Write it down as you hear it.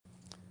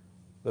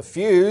The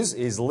fuse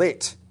is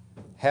lit.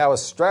 How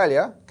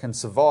Australia can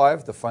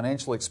survive the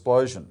financial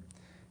explosion.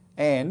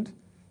 And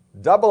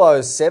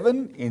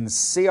 007 in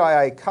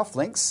CIA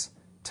cufflinks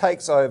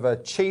takes over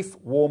chief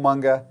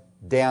warmonger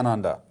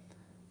downunder.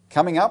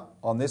 Coming up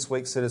on this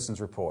week's Citizens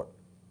Report.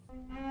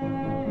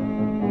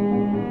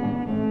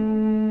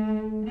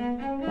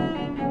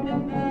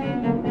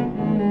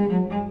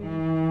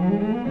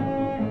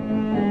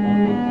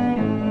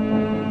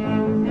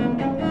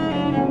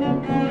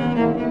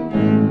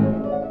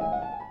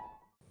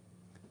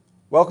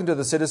 Welcome to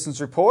the Citizens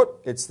Report.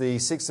 It's the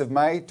 6th of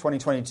May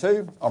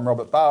 2022. I'm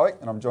Robert Barwick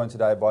and I'm joined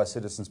today by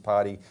Citizens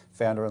Party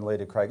founder and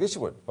leader Craig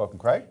Isherwood. Welcome,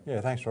 Craig.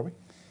 Yeah, thanks, Robbie.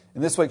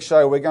 In this week's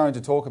show, we're going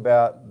to talk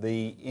about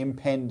the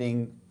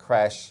impending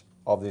crash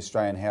of the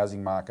Australian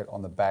housing market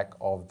on the back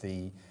of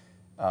the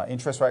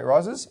interest rate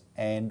rises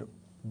and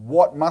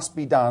what must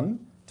be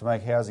done to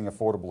make housing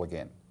affordable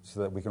again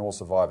so that we can all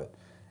survive it.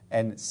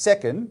 And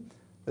second,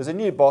 there's a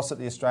new boss at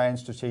the Australian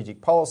Strategic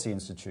Policy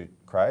Institute,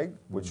 Craig,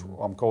 which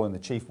I'm calling the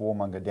Chief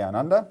Warmonger Down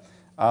Under.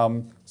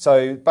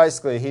 So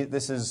basically,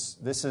 this is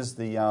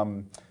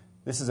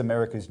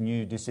America's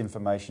new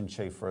disinformation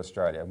chief for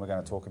Australia, and we're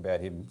going to talk about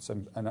him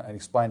and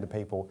explain to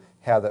people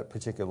how that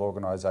particular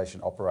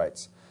organisation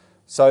operates.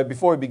 So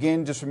before we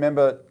begin, just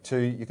remember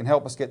you can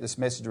help us get this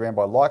message around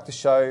by like the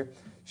show,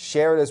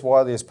 share it as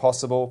widely as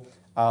possible.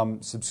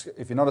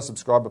 If you're not a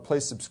subscriber,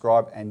 please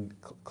subscribe and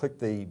click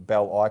the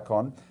bell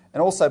icon.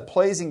 And also,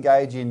 please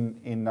engage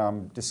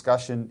in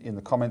discussion in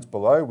the comments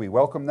below. We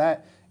welcome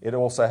that. It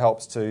also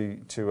helps to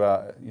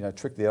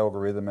trick the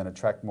algorithm and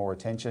attract more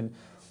attention.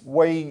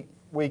 We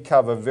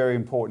cover very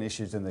important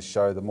issues in this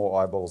show. The more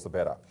eyeballs, the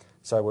better.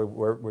 So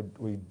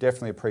we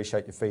definitely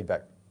appreciate your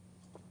feedback.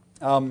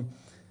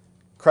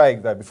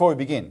 Craig, though, before we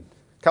begin,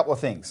 a couple of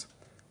things.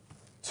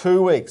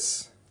 2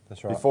 weeks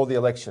before the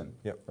election.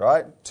 Yep.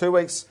 Right? 2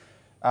 weeks.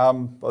 By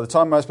the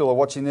time most people are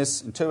watching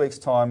this, in 2 weeks'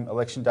 time,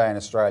 election day in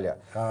Australia.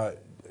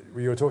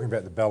 You were talking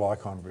about the bell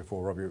icon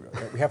before, Robbie.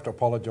 We have to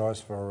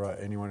apologise for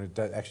anyone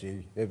who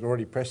actually have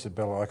already pressed the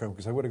bell icon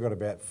because they would have got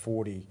about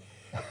 40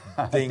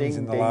 dings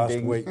in the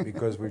last week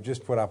because we've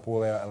just put up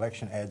all our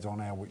election ads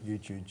on our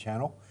YouTube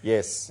channel.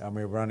 Yes. And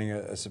we're running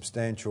a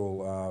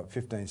substantial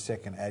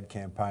 15-second ad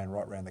campaign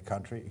right around the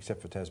country,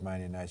 except for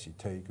Tasmania and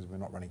ACT because we're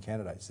not running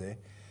candidates there.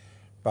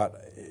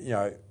 But,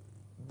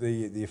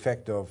 the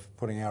effect of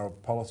putting our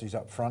policies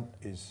up front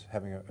is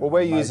having a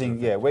we're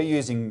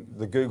using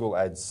the Google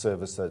Ads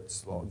service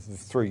that's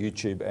through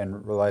YouTube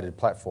and related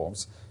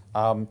platforms.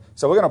 So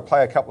we're going to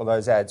play a couple of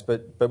those ads,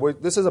 but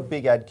this is a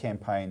big ad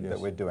campaign that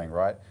we're doing,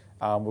 right?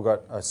 We've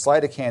got a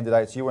slate of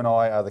candidates. You and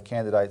I are the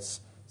candidates,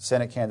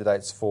 Senate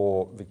candidates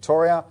for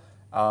Victoria.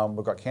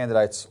 We've got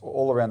candidates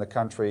all around the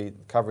country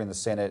covering the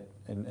Senate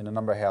in a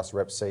number of House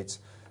Rep seats.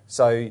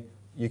 So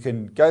you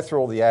can go through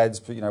all the ads,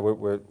 but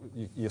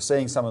you're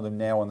seeing some of them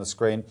now on the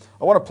screen.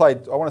 I want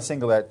to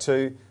single out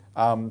two,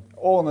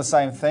 all on the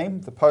same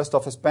theme, the Post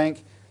Office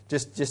Bank,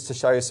 just to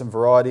show you some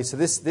variety. So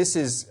this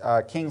is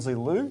Kingsley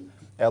Liu,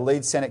 our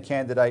lead Senate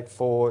candidate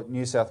for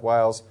New South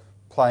Wales,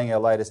 playing our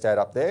latest ad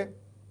up there.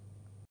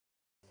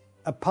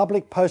 A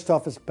public post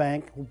office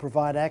bank will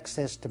provide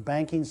access to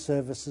banking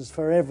services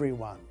for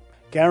everyone,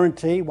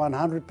 guarantee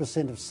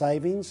 100% of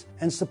savings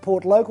and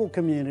support local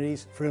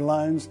communities through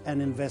loans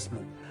and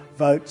investment.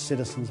 Vote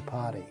Citizens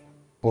Party.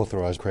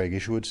 Authorised Craig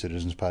Isherwood,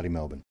 Citizens Party,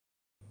 Melbourne.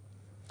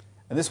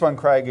 And this one,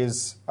 Craig,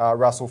 is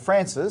Russell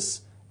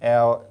Francis,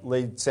 our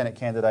lead Senate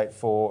candidate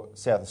for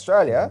South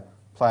Australia,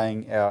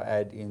 playing our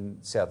ad in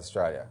South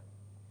Australia.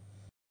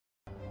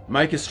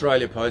 Make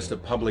Australia Post a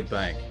public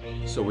bank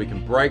so we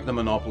can break the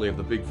monopoly of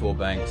the big four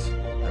banks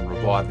and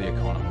revive the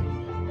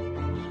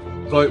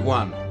economy. Vote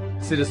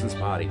 1, Citizens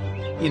Party,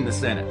 in the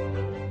Senate.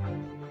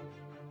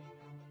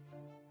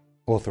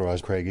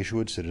 Authorised Craig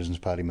Isherwood, Citizens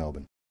Party,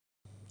 Melbourne.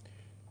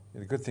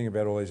 The good thing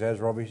about all these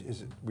ads, Robbie,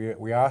 is that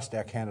we asked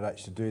our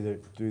candidates to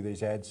do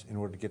these ads in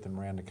order to get them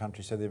around the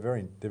country, so they're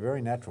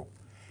very natural.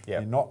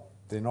 Yep.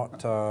 They're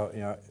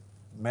not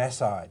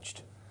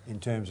massaged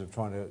in terms of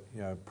trying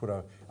to put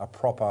a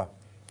proper,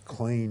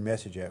 clean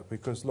message out.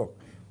 Because look,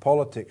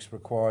 politics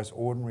requires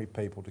ordinary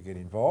people to get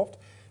involved.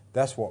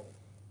 That's what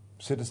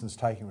citizens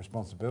taking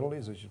responsibility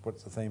is, which is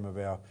what the theme of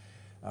our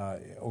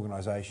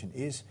organisation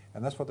is,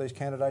 and that's what these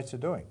candidates are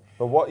doing.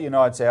 But what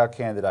unites our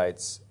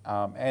candidates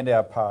and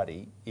our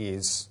party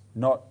is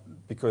not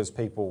because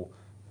people,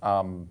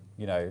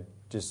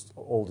 just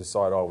all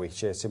decide, we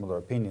share similar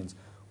opinions.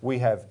 We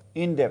have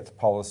in-depth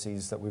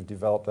policies that we've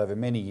developed over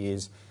many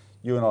years.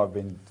 You and I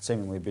have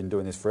seemingly been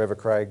doing this forever,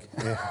 Craig.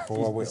 Yeah,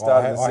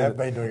 I have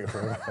been doing it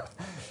forever.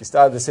 You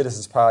started the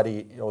Citizens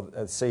Party, or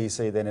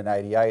CEC, then in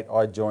 '88.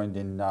 I joined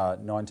in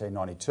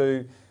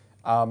 1992.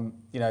 And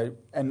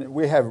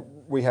we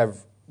have.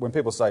 When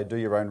people say do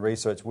your own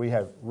research, we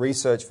have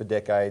research for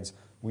decades.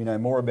 We know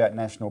more about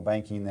national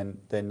banking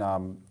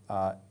than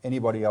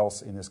anybody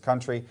else in this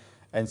country.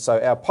 And so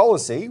our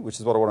policy, which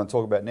is what I want to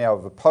talk about now,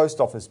 of a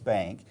post office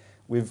bank,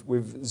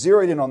 we've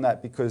zeroed in on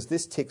that because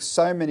this ticks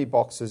so many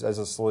boxes as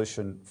a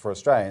solution for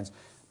Australians.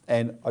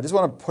 And I just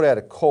want to put out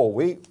a call.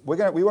 We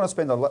want to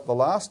spend the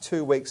last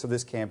 2 weeks of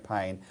this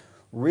campaign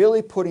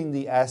really putting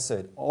the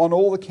acid on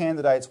all the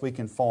candidates we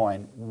can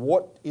find.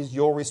 What is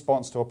your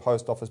response to a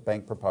post office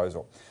bank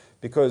proposal?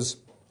 Because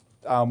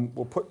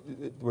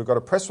we've got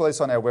a press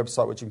release on our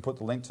website, which you can put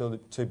the link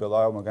to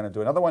below, and we're going to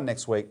do another one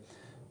next week.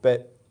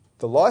 But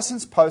the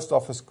Licensed Post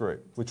Office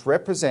Group, which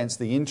represents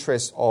the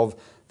interests of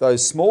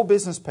those small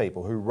business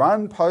people who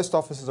run post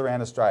offices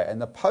around Australia, and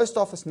the Post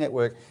Office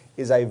Network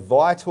is a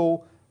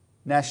vital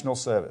national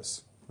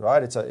service,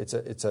 right? It's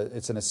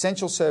an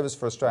essential service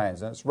for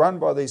Australians, and it's run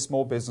by these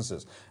small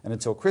businesses. And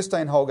until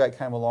Christine Holgate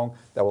came along,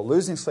 they were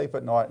losing sleep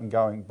at night and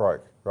going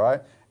broke,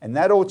 right? And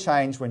that all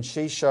changed when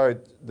she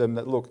showed them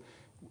that, look,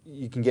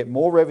 you can get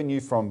more revenue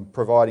from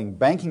providing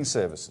banking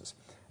services.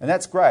 And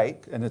that's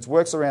great, and it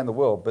works around the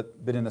world,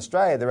 but in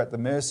Australia, they're at the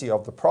mercy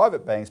of the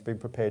private banks being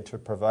prepared to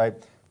provide,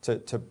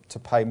 to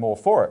pay more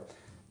for it.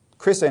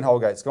 Christine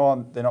Holgate's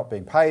gone, they're not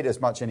being paid as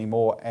much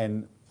anymore,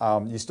 and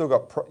you still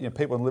got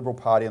people in the Liberal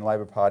Party and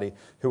Labor Party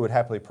who would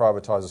happily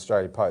privatise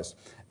Australia Post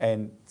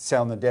and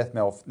sound the death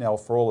knell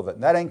for all of it.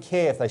 And they don't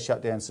care if they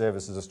shut down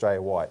services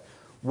Australia-wide.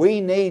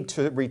 We need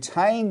to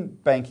retain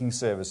banking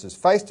services,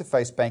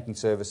 face-to-face banking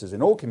services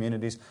in all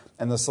communities,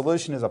 and the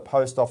solution is a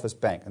post office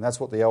bank, and that's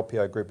what the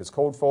LPO group is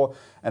called for.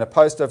 And a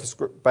post office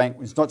bank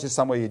is not just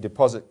somewhere you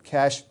deposit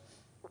cash.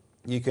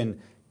 You can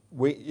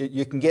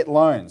get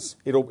loans.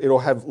 It'll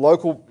have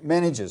local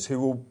managers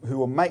who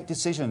will make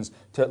decisions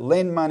to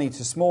lend money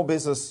to small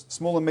business,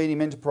 small and medium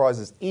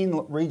enterprises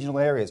in regional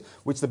areas,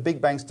 which the big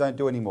banks don't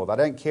do anymore. They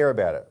don't care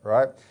about it,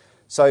 right?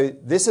 So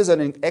this is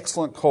an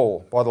excellent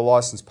call by the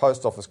Licensed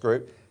Post Office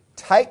Group.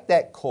 Take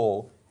that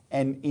call,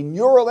 and in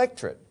your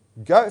electorate,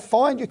 go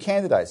find your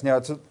candidates.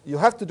 Now, you'll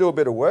have to do a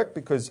bit of work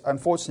because,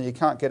 unfortunately, you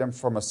can't get them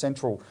from a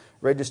central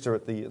register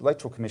at the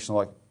Electoral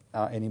Commission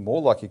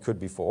anymore like you could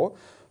before.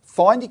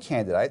 Find your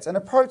candidates and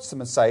approach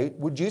them and say,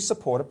 would you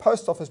support a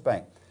post office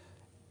bank?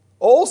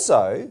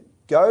 Also,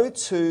 go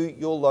to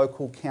your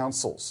local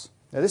councils.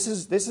 Now, this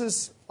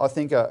is I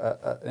think,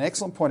 an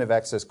excellent point of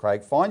access,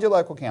 Craig. Find your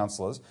local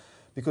councillors,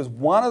 because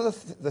one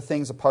of the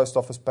things a post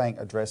office bank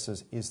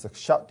addresses is the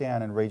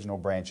shutdown in regional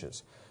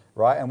branches,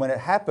 right? And when it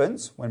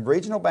happens, when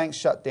regional banks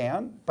shut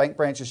down, bank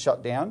branches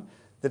shut down,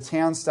 the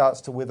town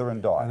starts to wither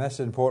and die. And that's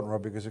important,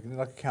 Rob, because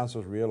like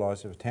councils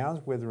realise if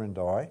towns wither and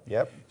die,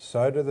 yep,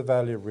 so do the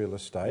value of real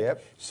estate,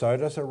 yep, so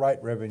does the rate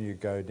revenue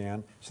go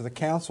down, so the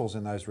councils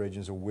in those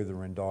regions will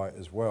wither and die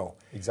as well.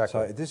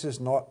 Exactly. So this is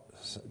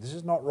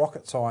not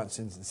rocket science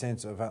in the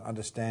sense of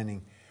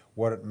understanding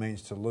what it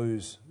means to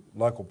lose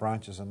local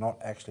branches and not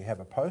actually have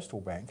a postal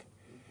bank.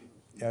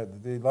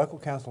 The local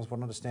councils would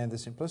understand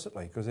this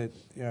implicitly because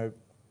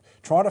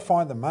trying to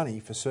find the money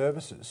for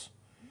services,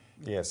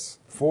 yes,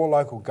 for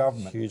local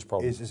government huge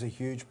problem. is a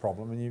huge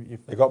problem. And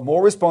they've got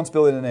more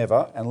responsibility than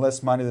ever and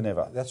less money than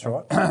ever. That's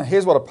right.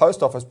 Here's what a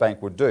post office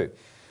bank would do.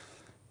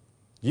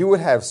 You would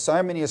have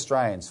so many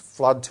Australians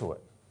flood to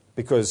it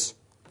because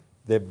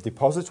their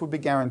deposits would be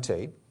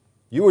guaranteed.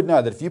 You would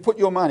know that if you put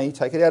your money,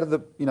 take it out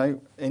of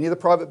any of the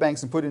private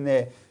banks and put it in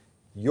there,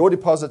 your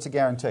deposits are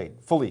guaranteed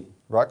fully,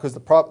 right? Because the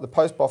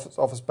post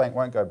office bank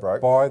won't go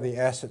broke. By the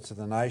assets of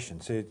the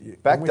nation. So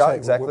backed up,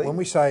 exactly. When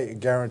we say a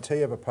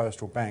guarantee of a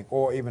postal bank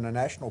or even a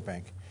national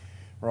bank,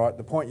 right?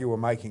 The point you were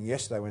making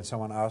yesterday when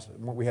someone asked,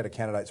 we had a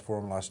candidates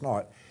forum last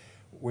night,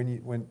 when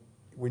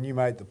you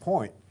made the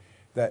point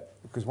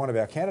that because one of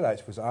our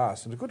candidates was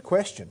asked, and a good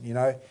question,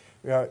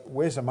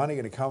 where's the money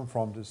going to come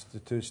from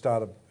to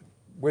start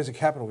where's the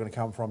capital going to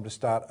come from to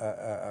start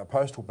a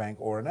postal bank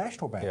or a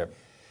national bank? Yep.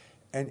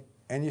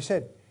 And you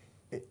said,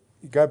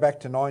 you go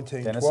back to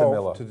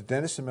 1912 to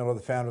Dennis Miller,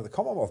 the founder of the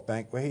Commonwealth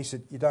Bank, where he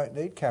said, you don't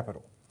need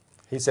capital.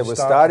 He said, we're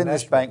starting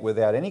this bank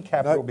without any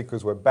capital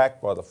because we're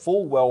backed by the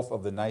full wealth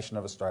of the nation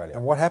of Australia.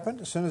 And what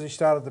happened? As soon as he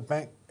started the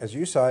bank, as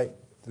you say,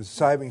 the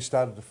savings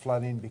started to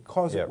flood in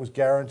because it was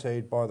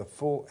guaranteed by the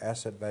full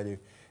asset value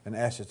and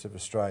assets of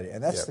Australia.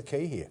 And that's the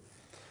key here.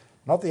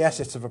 Not the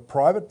assets of a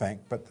private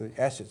bank, but the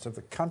assets of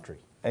the country.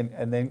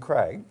 And then,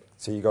 Craig,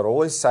 so you've got all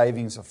these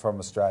savings from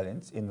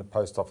Australians in the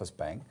post office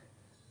bank.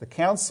 The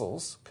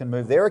councils can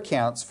move their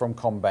accounts from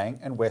CommBank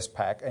and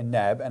Westpac and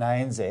NAB and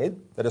ANZ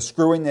that are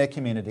screwing their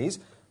communities,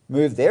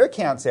 move their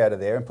accounts out of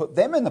there and put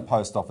them in the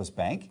post office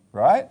bank,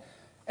 right?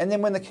 And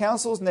then when the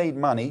councils need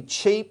money,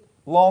 cheap,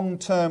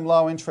 long-term,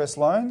 low-interest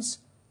loans,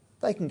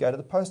 they can go to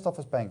the post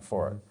office bank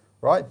for it,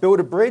 right? Build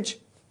a bridge,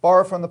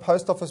 borrow from the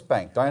post office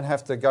bank. Don't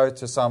have to go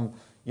to some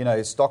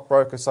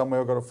stockbroker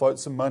somewhere who've got to float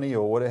some money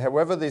or whatever.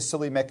 However these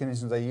silly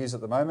mechanisms they use at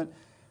the moment,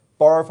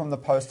 borrow from the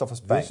post office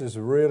bank. This is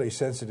a really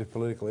sensitive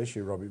political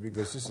issue, Robbie,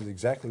 because this is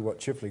exactly what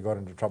Chifley got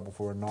into trouble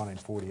for in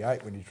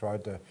 1948 when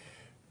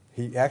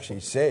he actually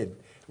said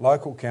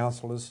local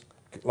councillors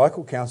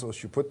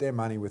should put their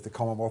money with the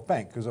Commonwealth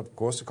Bank because, of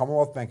course, the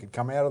Commonwealth Bank had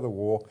come out of the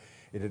war.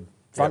 It had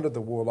funded the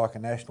war like a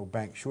national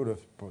bank should have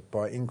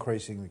by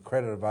increasing the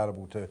credit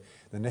available to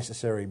the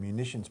necessary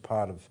munitions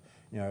part of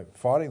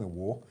fighting the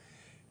war.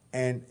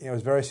 And it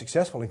was very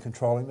successful in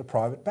controlling the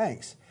private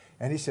banks.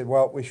 And he said,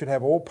 well, we should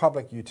have all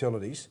public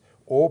utilities,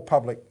 all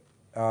public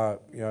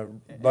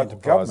local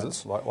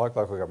governments, like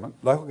local government.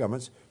 local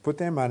governments put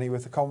their money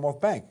with the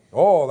Commonwealth Bank.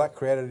 Oh, that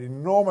created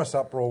enormous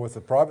uproar with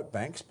the private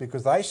banks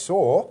because they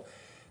saw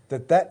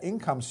that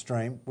income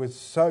stream was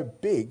so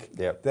big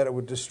Yep. that it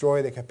would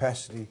destroy their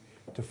capacity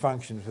to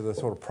function to the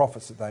sort of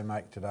profits that they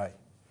make today.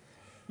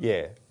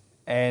 Yeah,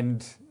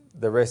 and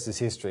the rest is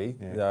history,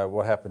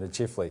 what happened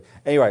to Chifley.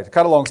 Anyway, to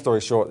cut a long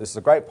story short, this is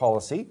a great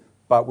policy,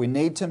 but we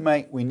need to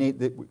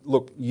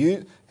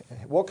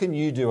what can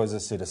you do as a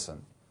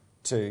citizen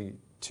to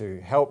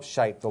help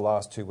shape the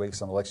last 2 weeks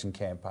of an election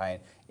campaign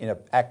in an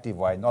active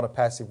way, not a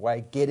passive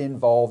way? Get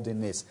involved in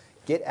this.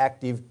 Get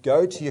active,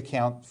 go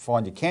to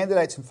find your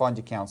candidates and find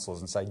your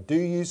councillors and say, do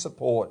you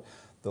support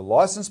the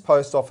licensed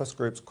post office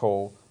group's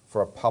call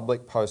for a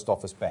public post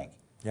office bank?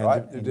 Yeah,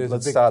 right?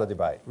 Let's start a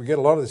debate. We get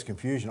a lot of this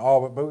confusion.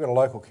 Oh, but we've got a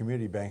local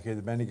community bank here,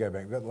 the Bendigo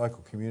Bank. We've got the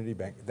local community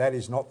bank. That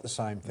is not the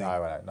same thing.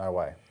 No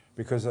way.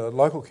 Because a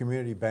local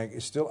community bank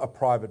is still a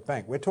private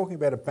bank. We're talking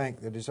about a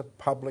bank that is a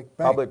public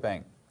bank. Public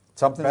bank.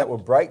 Something that will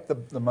break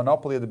the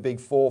monopoly of the big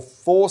four,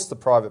 force the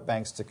private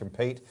banks to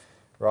compete,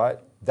 right?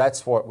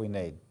 That's what we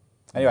need.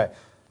 Anyway,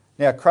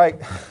 now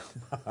Craig,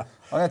 I'm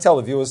going to tell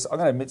the viewers, I'm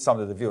going to admit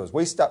something to the viewers.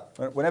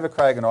 Whenever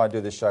Craig and I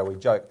do this show, we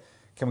joke,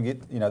 can we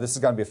get, this is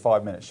going to be a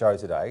 5-minute show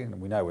today, and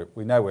we know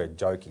we're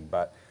joking,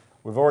 but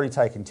we've already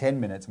taken 10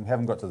 minutes and we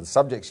haven't got to the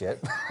subjects yet.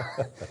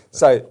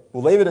 So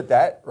we'll leave it at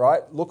that,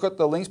 right? Look at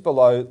the links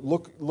below,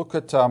 look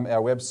at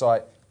our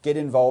website, get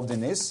involved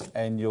in this,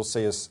 and you'll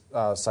see us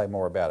say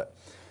more about it.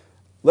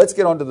 Let's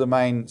get on to the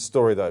main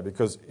story though,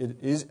 because it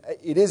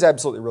is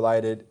absolutely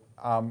related.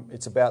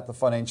 It's about the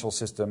financial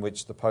system,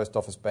 which the Post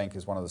Office Bank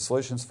is one of the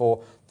solutions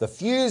for. The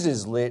fuse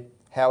is lit,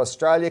 how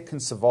Australia can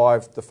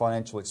survive the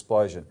financial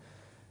explosion.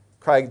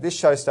 Craig, this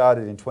show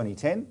started in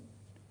 2010,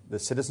 the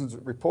Citizens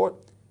Report.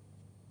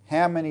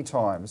 How many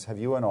times have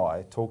you and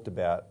I talked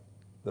about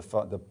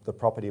the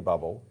property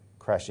bubble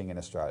crashing in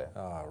Australia?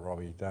 Oh,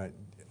 Robbie, don't.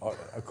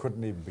 I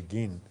couldn't even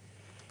begin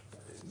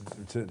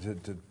to.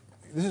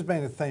 This has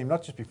been a theme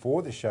not just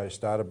before this show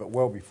started, but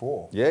well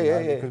before.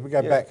 Yeah. Because we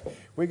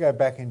go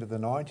back into the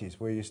 90s,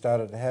 where you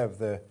started to have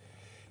the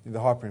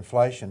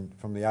hyperinflation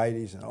from the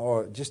 80s, and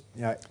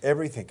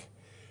everything.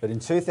 But in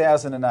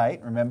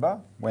 2008,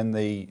 remember, when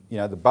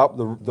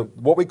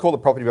what we call the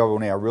property bubble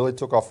now really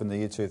took off in the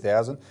year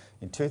 2000.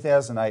 In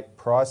 2008,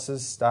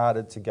 prices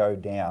started to go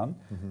down,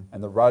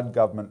 and the Rudd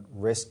government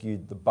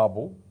rescued the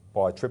bubble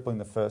by tripling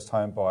the first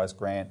home buyers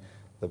grant.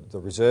 The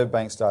Reserve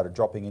Bank started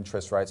dropping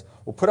interest rates.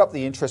 We'll put up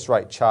the interest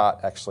rate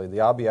chart, actually, the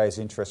RBA's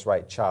interest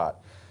rate chart.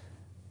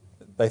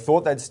 They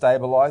thought they'd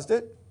stabilised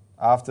it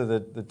after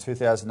the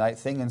 2008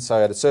 thing, and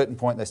so at a certain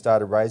point they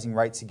started raising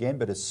rates again,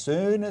 but as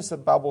soon as the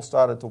bubble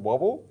started to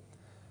wobble,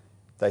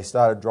 they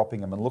started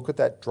dropping them. And look at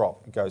that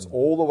drop. It goes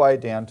all the way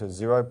down to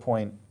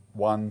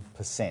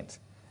 0.1%.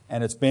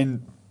 And it's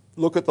been,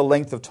 look at the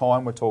length of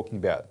time we're talking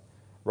about,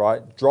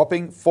 right?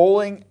 Dropping,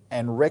 falling,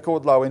 and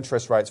record low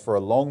interest rates for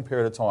a long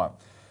period of time.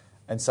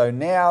 And so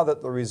now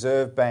that the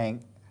Reserve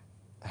Bank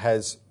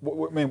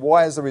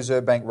why has the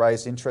Reserve Bank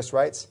raised interest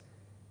rates?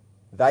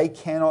 They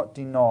cannot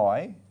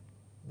deny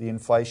the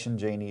inflation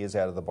genie is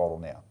out of the bottle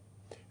now.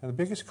 And the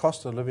biggest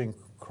cost of living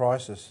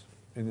crisis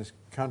in this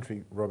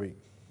country, Robbie,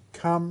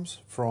 comes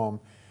from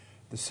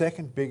the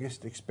second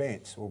biggest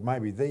expense, or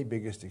maybe the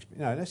biggest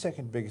expense, the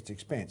second biggest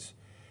expense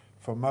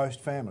for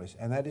most families,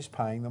 and that is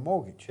paying the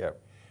mortgage.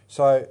 Yep.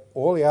 So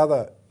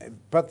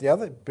the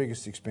other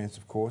biggest expense,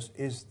 of course,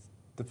 is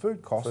the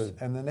food costs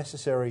and the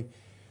necessary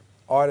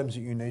items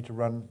that you need to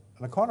run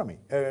an economy,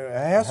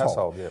 a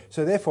household. Yeah.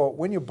 So therefore,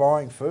 when you're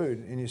buying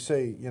food and you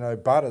see,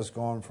 butter's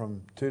gone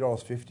from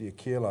 $2.50 a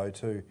kilo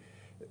to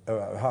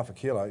half a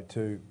kilo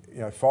to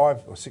 $5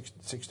 or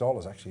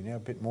 $6 actually now, a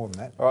bit more than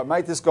that. All right,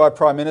 make this guy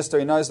Prime Minister.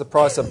 He knows the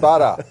price of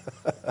butter.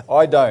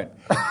 I don't.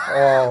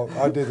 Oh,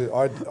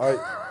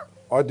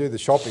 I do the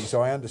shopping,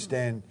 so I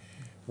understand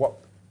what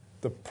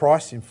the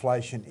price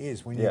inflation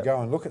is when you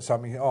go and look at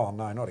something. Oh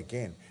no, not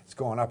again! It's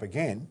gone up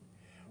again,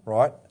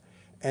 right?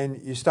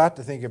 And you start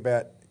to think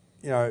about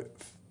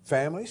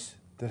families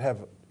that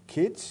have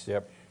kids,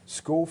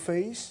 school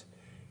fees,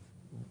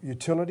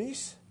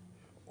 utilities,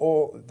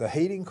 or the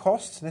heating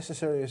costs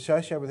necessarily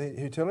associated with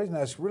utilities.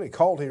 Now, it's really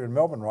cold here in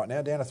Melbourne right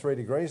now, down to 3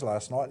 degrees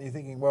last night, and you're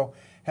thinking, well,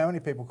 how many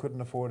people couldn't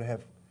afford to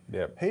have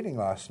heating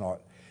last night?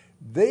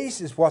 This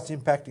is what's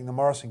impacting the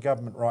Morrison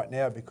government right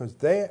now, because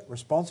they're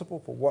responsible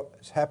for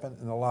what's happened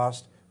in the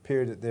last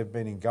period that they've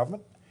been in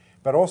government.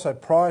 But also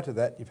prior to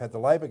that, you've had the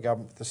Labor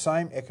government with the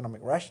same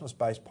economic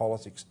rationalist-based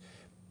politics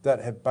that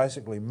have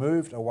basically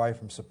moved away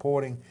from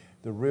supporting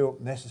the real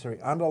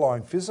necessary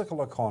underlying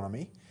physical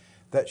economy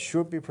that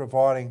should be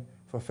providing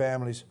for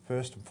families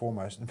first and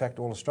foremost. In fact,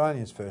 all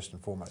Australians first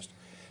and foremost.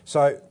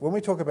 So when we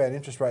talk about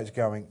interest rates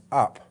going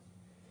up,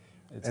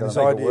 it's going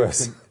to make it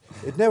worse.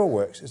 It never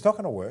works. It's not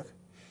going to work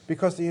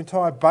because the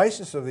entire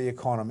basis of the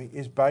economy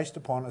is based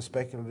upon a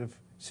speculative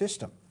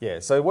system. Yeah,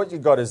 so what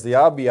you've got is the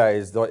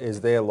RBA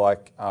is there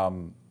like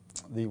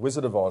the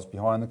Wizard of Oz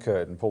behind the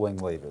curtain pulling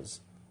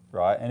levers,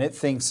 right? And it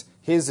thinks,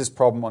 here's this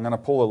problem, I'm going to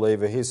pull a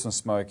lever, here's some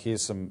smoke,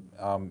 here's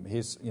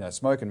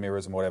smoke and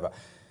mirrors and whatever.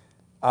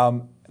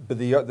 But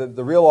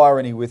the real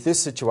irony with this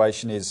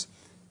situation is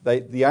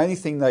the only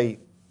thing they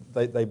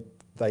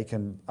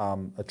can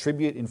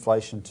attribute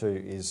inflation to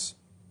is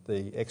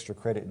the extra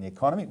credit in the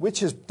economy, which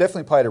has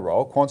definitely played a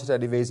role,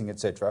 quantitative easing,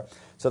 etc.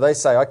 So they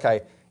say,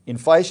 okay,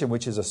 inflation,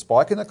 which is a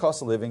spike in the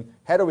cost of living,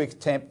 how do we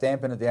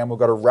dampen it down? We've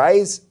got to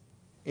raise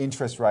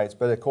interest rates,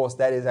 but of course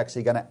that is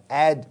actually going to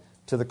add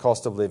to the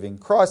cost of living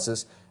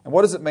crisis. And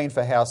what does it mean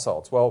for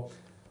households? Well,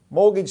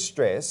 mortgage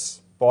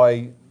stress,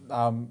 by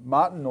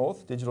Martin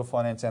North, Digital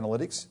Finance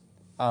Analytics,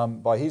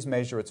 by his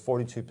measure, it's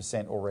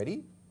 42%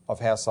 already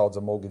of households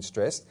are mortgage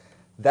stressed.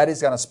 That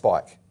is going to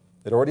spike.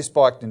 It already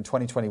spiked in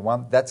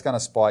 2021. That's going to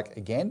spike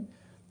again,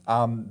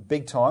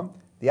 big time.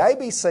 The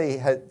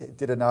ABC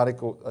did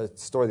a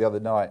story the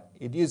other night.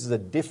 It uses a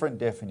different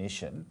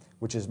definition,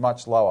 which is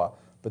much lower,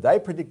 but they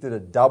predicted a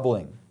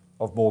doubling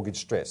of mortgage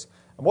stress.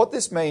 And what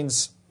this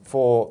means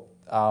for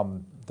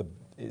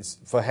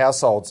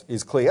households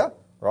is clear,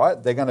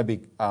 right? They're going to be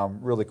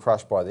really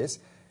crushed by this.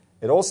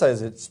 It also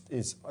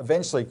is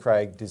eventually,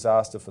 Craig,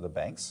 disaster for the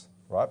banks,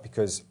 right?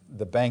 Because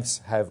the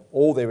banks have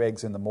all their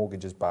eggs in the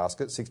mortgages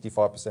basket.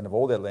 65% of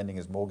all their lending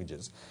is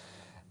mortgages.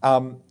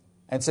 And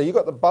so you've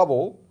got the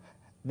bubble.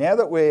 Now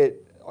that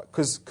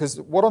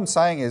because what I'm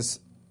saying is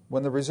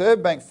when the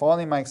Reserve Bank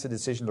finally makes a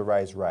decision to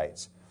raise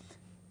rates,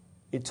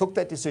 it took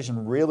that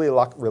decision really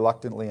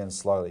reluctantly and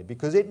slowly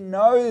because it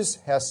knows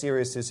how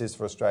serious this is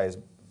for Australia's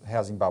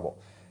housing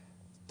bubble.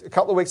 A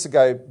couple of weeks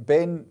ago,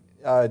 Ben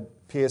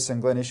Pearce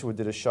and Glenn Isherwood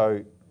did a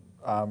show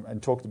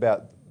and talked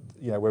about,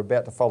 we're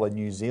about to follow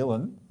New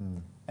Zealand,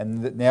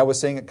 and now we're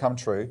seeing it come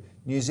true.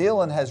 New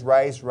Zealand has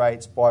raised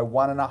rates by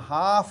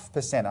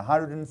 1.5%,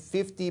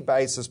 150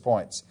 basis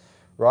points,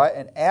 right?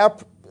 And our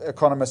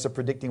economists are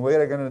predicting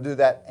we're going to do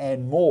that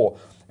and more.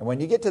 And when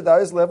you get to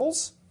those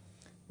levels,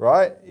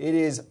 right, it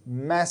is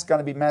going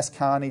to be mass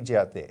carnage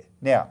out there.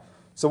 Now,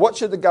 so what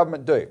should the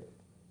government do?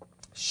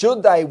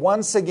 Should they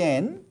once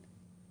again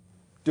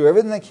do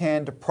everything they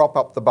can to prop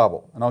up the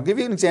bubble? And I'll give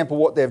you an example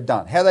of what they've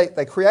done. How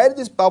they created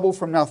this bubble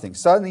from nothing,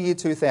 starting in the year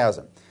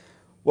 2000.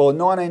 Well, in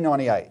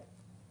 1998,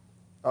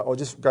 I'll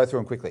just go through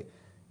them quickly.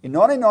 In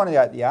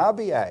 1998, the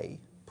RBA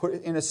put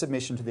in a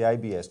submission to the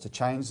ABS to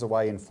change the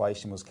way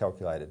inflation was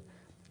calculated,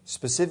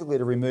 specifically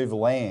to remove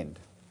land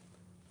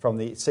from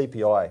the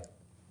CPI,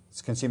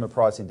 it's Consumer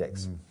Price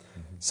Index.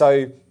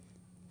 So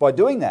by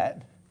doing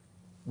that,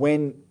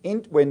 when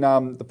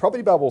the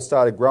property bubble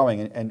started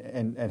growing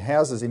and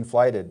houses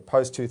inflated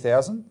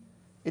post-2000,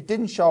 it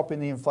didn't show up in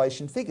the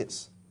inflation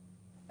figures.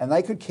 And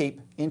they could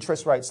keep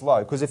interest rates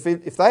low. Because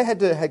if they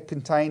had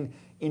contained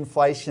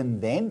inflation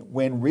then,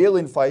 when real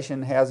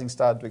inflation in housing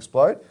started to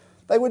explode,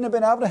 they wouldn't have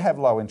been able to have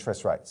low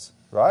interest rates,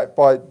 right,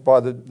 by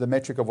the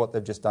metric of what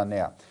they've just done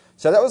now.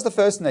 So that was the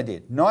first thing they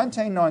did.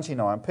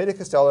 1999, Peter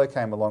Costello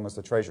came along as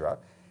the Treasurer,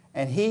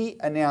 and he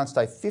announced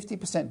a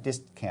 50%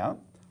 discount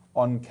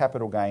on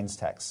capital gains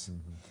tax.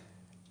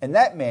 And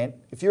that meant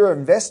if you're an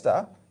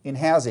investor in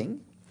housing,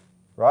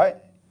 right,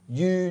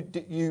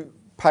 you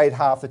paid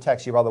half the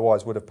tax you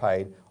otherwise would have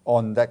paid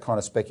on that kind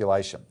of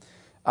speculation.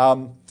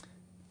 Then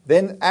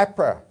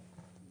APRA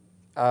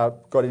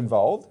got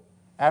involved.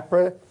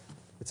 APRA,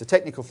 it's a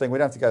technical thing, we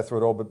don't have to go through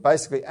it all, but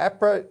basically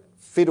APRA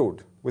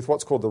fiddled with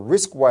what's called the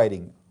risk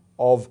weighting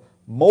of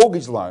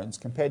mortgage loans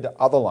compared to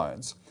other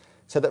loans,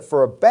 so that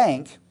for a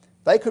bank,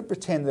 they could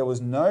pretend there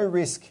was no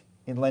risk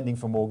in lending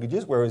for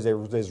mortgages, whereas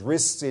there's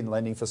risks in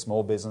lending for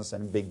small business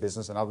and big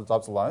business and other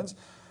types of loans.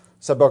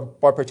 So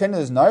by pretending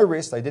there's no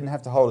risk, they didn't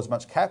have to hold as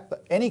much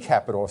any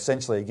capital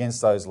essentially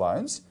against those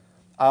loans,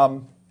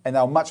 and they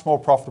were much more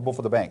profitable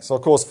for the banks. So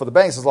of course for the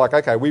banks it's like,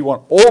 okay, we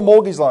want all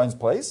mortgage loans,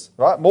 please,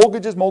 right?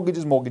 Mortgages,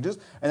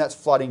 and that's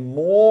flooding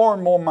more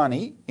and more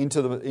money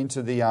into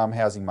the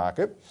housing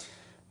market.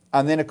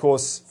 And then of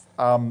course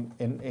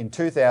in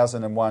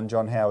 2001,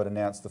 John Howard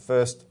announced the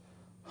first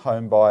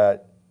home buyer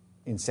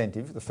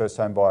incentive, the first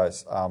home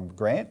buyers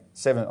grant.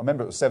 I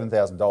remember it was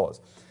 $7,000.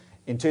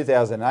 In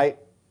 2008,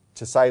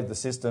 to save the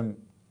system,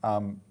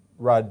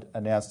 Rudd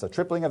announced a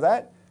tripling of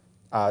that,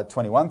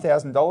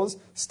 $21,000.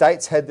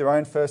 States had their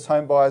own first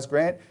home buyers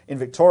grant. In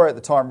Victoria at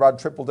the time, Rudd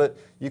tripled it.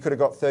 You could have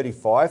got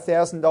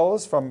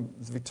 $35,000 from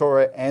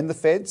Victoria and the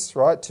feds,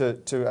 right,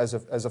 as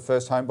a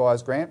first home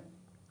buyers grant.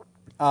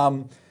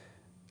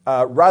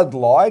 Rudd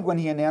lied when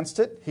he announced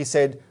it. He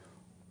said,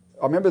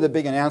 I remember the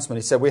big announcement.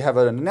 He said, we have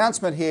an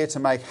announcement here to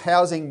make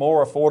housing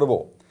more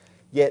affordable.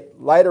 Yet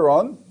later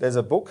on, there's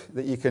a book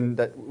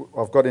that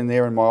I've got in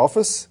there in my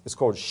office. It's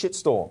called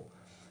Shitstorm.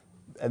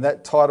 And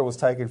that title was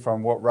taken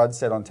from what Rudd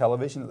said on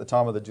television at the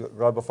time of the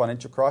global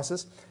financial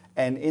crisis.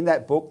 And in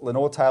that book,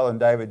 Lenore Taylor and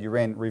David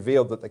Uren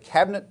revealed that the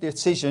cabinet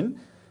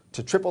decision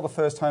to triple the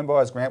first home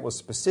buyers grant was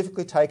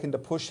specifically taken to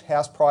push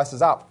house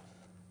prices up.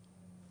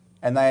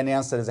 And they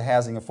announced it as a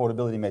housing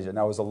affordability measure.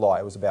 No, it was a lie.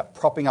 It was about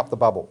propping up the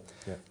bubble.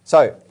 Yeah.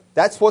 So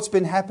that's what's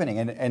been happening.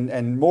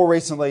 And more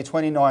recently,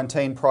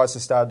 2019,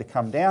 prices started to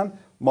come down.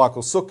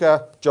 Michael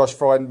Sukkar, Josh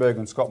Frydenberg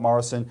and Scott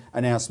Morrison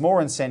announced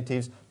more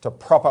incentives to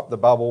prop up the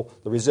bubble.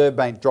 The Reserve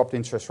Bank dropped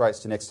interest rates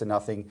to next to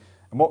nothing.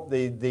 And what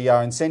the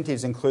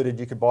incentives included,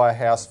 you could buy a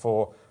house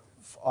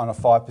on a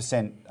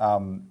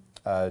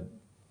 5%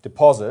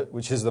 deposit,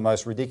 which is the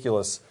most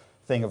ridiculous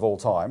thing of all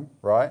time,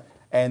 right?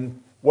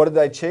 And what did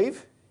they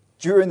achieve?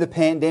 During the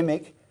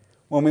pandemic,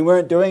 when we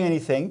weren't doing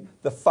anything,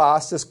 the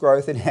fastest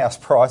growth in house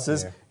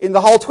prices in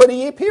the whole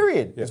 20-year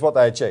period is what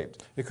they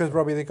achieved. Because,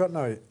 Robbie,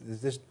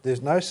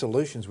 there's no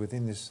solutions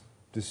within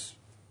this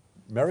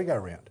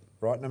merry-go-round,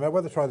 right? No matter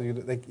what they try to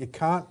do,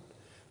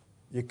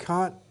 you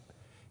can't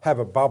have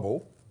a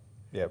bubble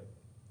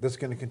that's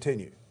going to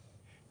continue.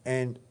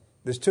 And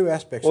there's two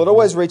aspects. Well, it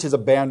always reaches a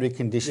boundary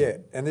condition. Yeah,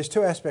 and there's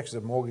two aspects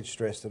of mortgage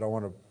stress that I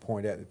want to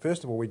point out.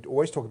 First of all, we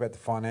always talk about the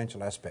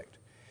financial aspect.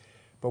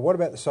 But what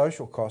about the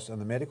social costs and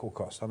the medical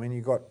costs? I mean,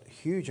 you've got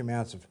huge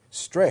amounts of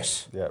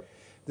stress. Yep.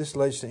 This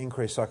leads to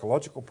increased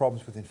psychological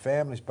problems within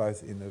families,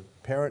 both in the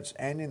parents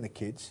and in the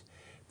kids.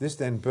 This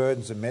then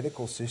burdens the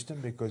medical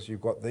system because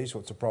you've got these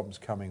sorts of problems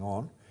coming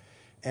on.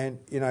 And,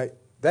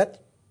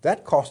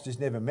 that cost is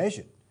never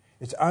measured.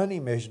 It's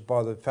only measured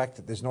by the fact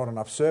that there's not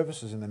enough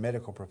services in the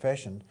medical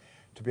profession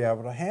to be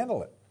able to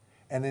handle it.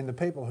 And then the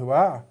people who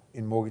are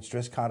in mortgage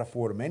stress can't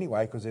afford them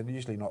anyway because they're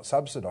usually not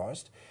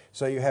subsidised.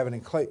 So you have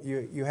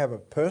you have a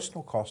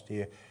personal cost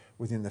here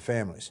within the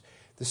families.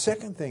 The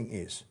second thing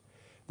is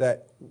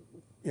that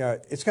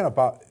it's going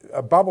to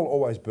a bubble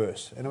always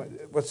bursts. And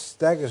what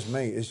staggers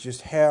me is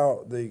just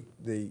how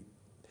the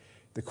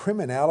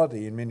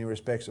criminality in many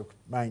respects of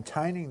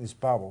maintaining this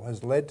bubble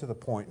has led to the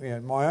point.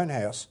 My own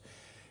house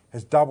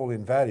has doubled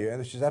in value, and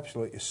it's just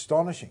absolutely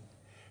astonishing.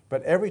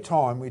 But every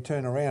time we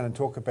turn around and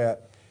talk about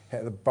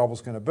how the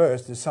bubble's going to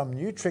burst, there's some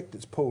new trick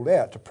that's pulled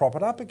out to prop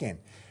it up again.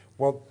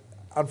 Well,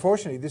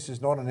 unfortunately, this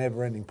is not a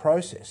never-ending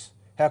process.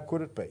 How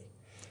could it be?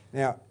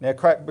 Now,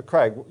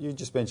 Craig, you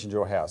just mentioned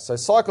your house. So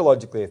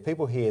psychologically, if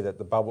people hear that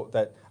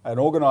that an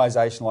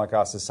organisation like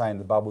us is saying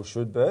the bubble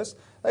should burst,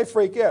 they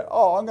freak out.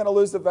 Oh, I'm going to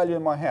lose the value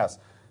in my house.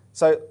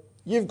 So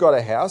you've got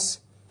a house.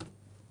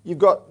 You've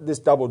got this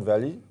doubled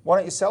value. Why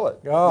don't you sell it?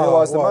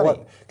 Realise the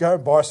money. Go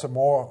and buy some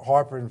more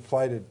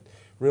hyperinflated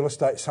real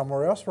estate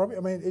somewhere else, Robbie. I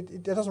mean,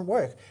 it doesn't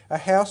work. A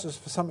house is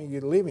for something you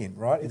live in,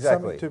 right? It's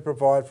something to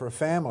provide for a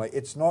family.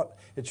 It's not.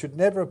 It should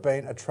never have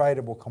been a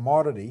tradable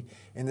commodity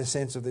in the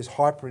sense of this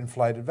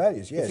hyperinflated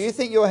values. Yes. If you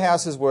think your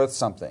house is worth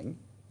something,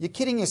 you're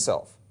kidding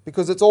yourself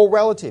because it's all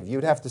relative. You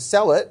would have to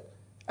sell it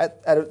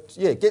get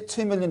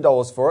 $2 million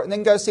for it and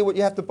then go see what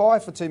you have to buy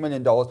for $2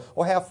 million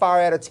or how far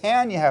out of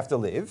town you have to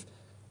live,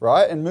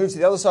 right, and move to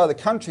the other side of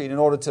the country in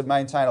order to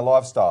maintain a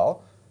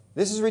lifestyle.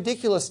 This is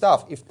ridiculous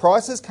stuff. If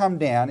prices come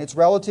down, it's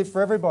relative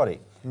for everybody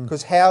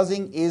because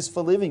housing is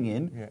for living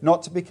in,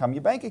 not to become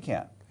your bank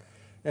account.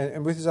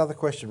 And with this other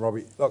question,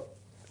 Robbie, look,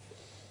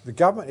 the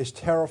government is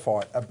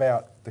terrified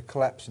about the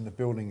collapse in the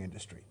building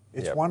industry.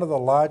 It's one of the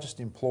largest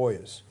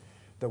employers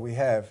that we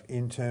have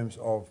in terms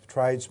of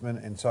tradesmen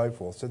and so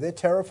forth. So they're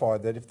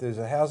terrified that if there's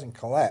a housing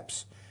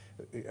collapse,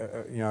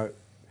 we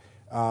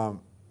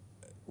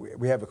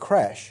have a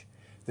crash,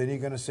 then you're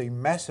going to see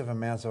massive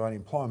amounts of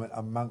unemployment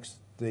amongst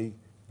the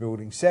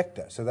building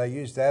sector. So they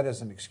use that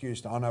as an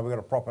excuse to, we've got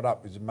to prop it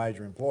up as a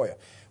major employer.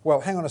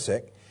 Well, hang on a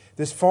sec.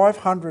 There's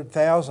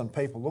 500,000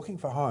 people looking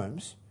for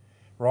homes,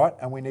 right?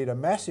 And we need a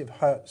massive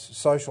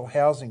social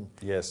housing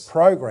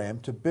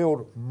program to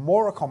build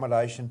more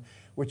accommodation,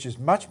 which is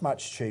much,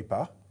 much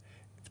cheaper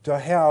to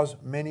house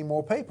many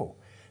more people.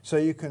 So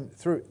you can,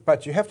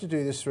 but you have to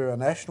do this through a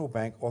national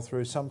bank or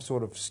through some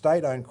sort of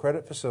state-owned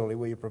credit facility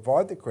where you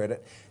provide the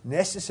credit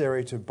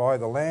necessary to buy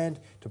the land,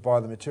 to buy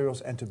the materials,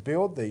 and to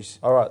build these.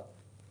 All right.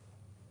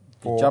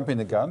 You're jumping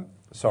the gun.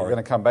 Sorry. We're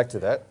going to come back to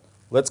that.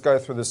 Let's go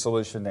through the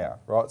solution now,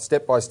 right?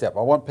 Step by step.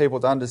 I want people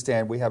to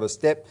understand we have a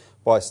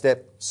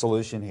step-by-step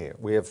solution here.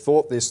 We have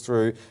thought this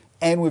through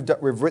and we've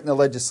written the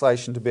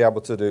legislation to be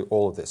able to do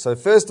all of this. So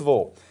first of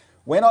all,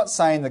 we're not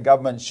saying the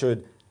government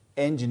should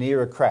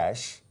engineer a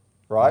crash,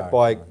 right,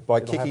 by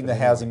kicking the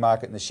housing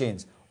market in the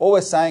shins. All we're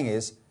saying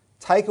is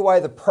take away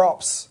the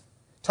props.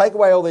 Take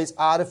away all these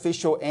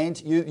artificial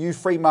you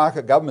free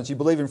market governments. You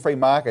believe in free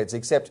markets,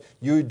 except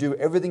you do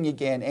everything you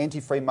can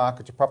anti-free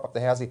market to prop up the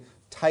housing.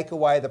 Take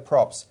away the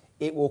props.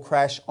 It will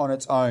crash on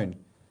its own,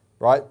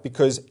 right?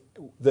 Because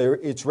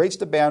it's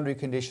reached a boundary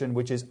condition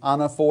which is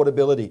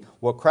unaffordability.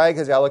 What Craig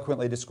has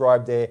eloquently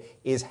described there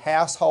is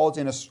households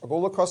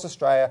all across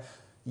Australia,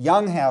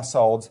 young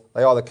households,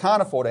 they either can't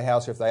afford a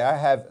house or if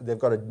they've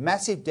got a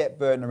massive debt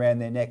burden around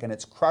their neck and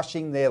it's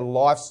crushing their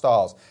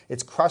lifestyles.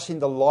 It's crushing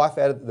the life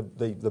out of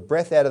the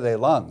breath out of their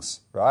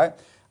lungs, right?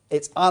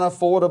 It's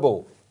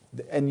unaffordable.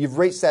 And you've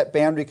reached that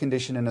boundary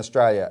condition in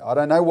Australia. I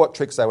don't know what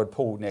tricks they would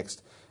pull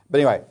next. But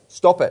anyway,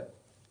 stop it.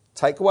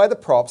 Take away the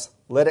props,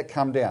 let it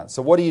come down.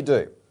 So what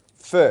do?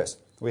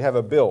 First, we have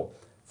a bill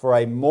for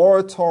a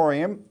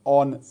moratorium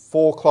on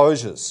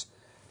foreclosures.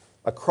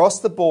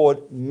 Across the board,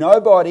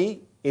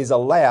 nobody is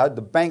allowed,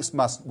 the banks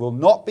will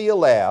not be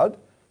allowed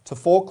to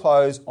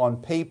foreclose on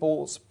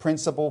people's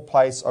principal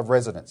place of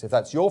residence. If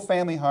that's your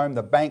family home,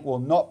 the bank will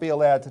not be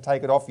allowed to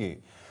take it off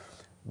you.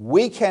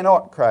 We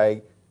cannot,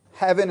 Craig,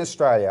 have in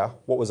Australia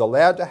what was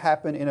allowed to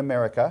happen in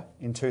America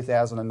in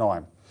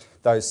 2009.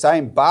 Those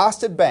same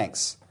bastard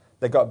banks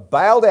that got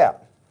bailed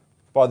out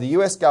by the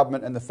US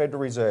government and the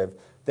Federal Reserve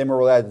then were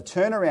allowed to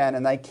turn around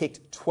and they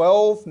kicked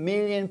 12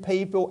 million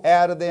people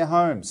out of their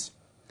homes.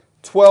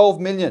 12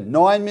 million,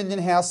 9 million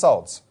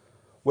households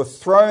were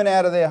thrown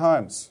out of their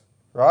homes,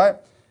 right?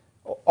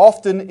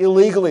 Often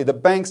illegally. The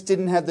banks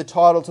didn't have the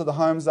title to the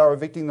homes they were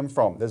evicting them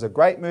from. There's a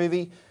great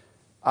movie.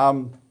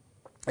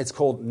 It's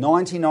called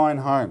 99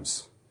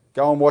 Homes.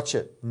 Go and watch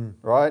it,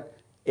 right?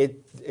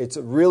 It's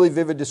a really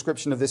vivid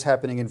description of this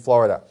happening in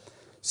Florida.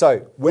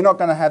 So we're not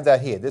going to have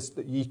that here.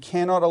 You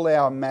cannot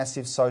allow a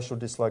massive social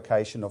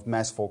dislocation of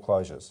mass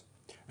foreclosures.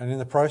 And in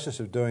the process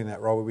of doing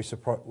that, Rob, we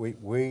supply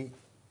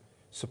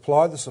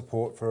the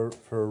support for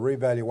a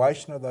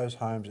revaluation of those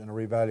homes and a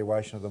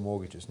revaluation of the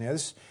mortgages. Now,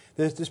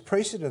 there's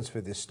precedence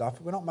for this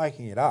stuff. We're not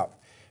making it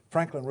up.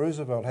 Franklin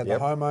Roosevelt had the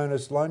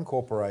Homeowners Loan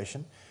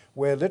Corporation,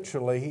 where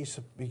literally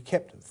he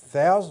kept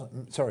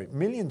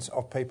millions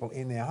of people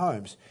in their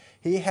homes.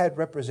 He had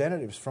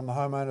representatives from the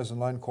Homeowners and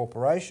Loan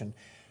Corporation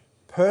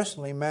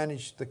personally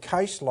manage the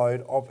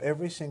caseload of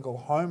every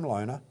single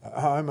homeowner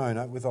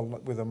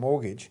with a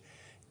mortgage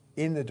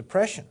in the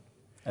Depression.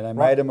 And they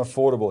made them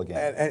affordable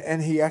again.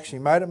 And he actually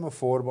made them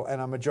affordable,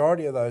 and a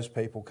majority of those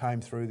people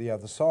came through the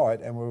other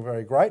side, and we were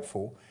very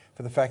grateful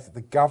for the fact that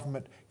the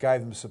government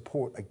gave them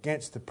support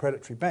against the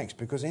predatory banks.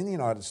 Because in the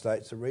United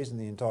States, the reason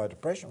the entire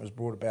Depression was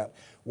brought about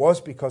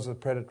was because of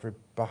the predatory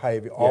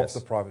behaviour of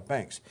the private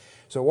banks.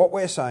 So what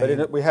we're saying...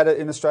 But we had it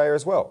in Australia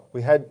as well.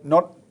 We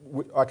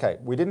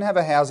didn't have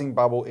a housing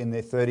bubble in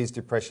the 30s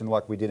depression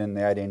like we did in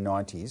the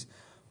 1890s.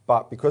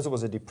 But because it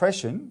was a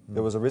depression,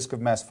 there was a risk of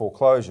mass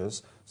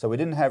foreclosures. So we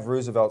didn't have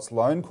Roosevelt's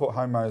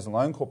Homeowners and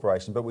Loan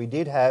Corporation, but we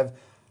did have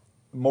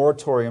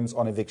moratoriums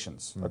on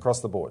evictions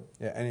across the board.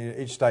 Yeah, and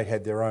each state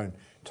had their own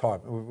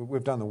type.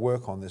 We've done the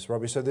work on this,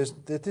 Robbie. So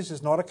this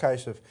is not a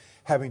case of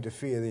having to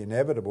fear the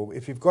inevitable.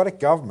 If you've got a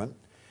government,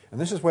 and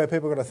this is where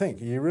people got to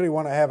think, you really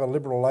want to have a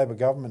Liberal Labor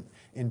government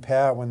in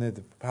power when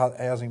the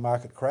housing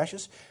market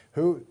crashes?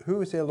 Who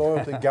is their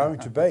loyalty going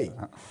to be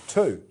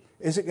to?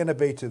 Is it going to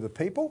be to the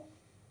people?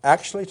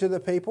 Actually to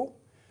the people,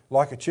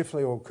 like a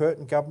Chifley or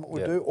Curtin government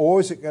would do, or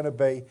is it going to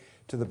be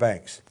to the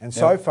banks? And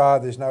so far,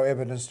 there's no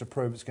evidence to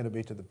prove it's going to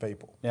be to the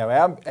people.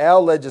 Now,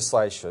 our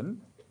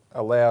legislation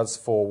allows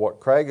for what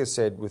Craig has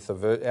said with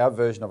our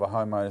version of a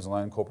Homeowners and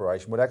Loan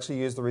Corporation would actually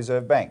use the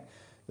Reserve Bank.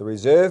 The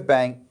Reserve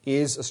Bank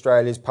is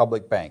Australia's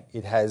public bank.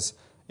 It has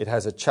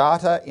a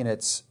charter in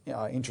its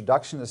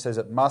introduction that says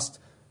it must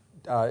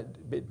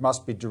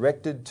be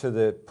directed to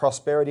the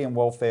prosperity and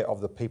welfare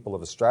of the people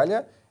of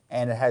Australia,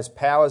 and it has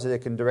powers that it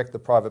can direct the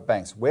private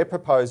banks. We're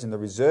proposing the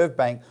Reserve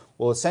Bank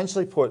will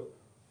essentially put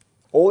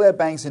all our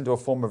banks into a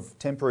form of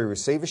temporary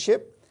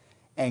receivership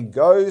and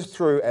goes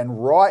through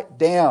and write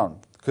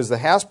down, because the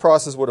house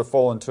prices would have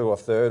fallen to a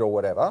third or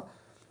whatever,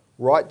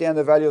 write down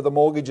the value of the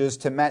mortgages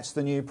to match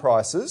the new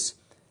prices,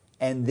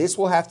 and this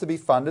will have to be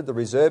funded. The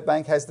Reserve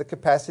Bank has the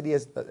capacity,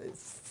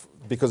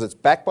 because it's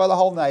backed by the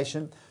whole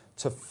nation,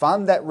 to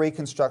fund that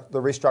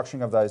the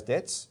restructuring of those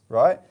debts,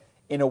 right,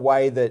 in a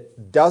way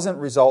that doesn't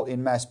result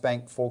in mass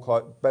bank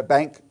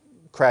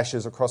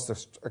crashes across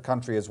the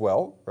country as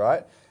well,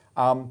 right?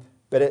 You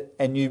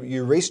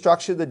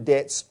restructure the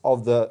debts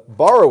of the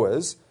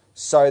borrowers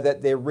so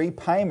that their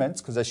repayments,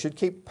 because they should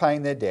keep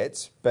paying their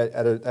debts, but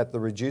at the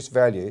reduced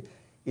value,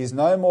 is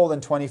no more than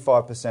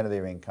 25% of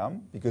their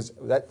income, because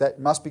that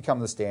must become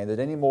the standard.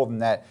 Any more than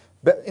that,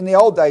 but in the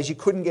old days you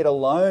couldn't get a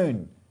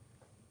loan.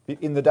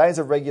 In the days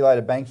of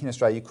regulated banking in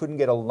Australia, you couldn't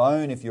get a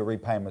loan if your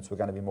repayments were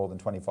going to be more than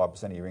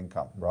 25% of your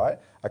income, right?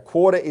 A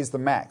quarter is the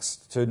max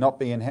to not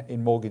be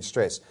in mortgage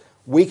stress.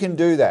 We can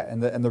do that,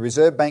 and the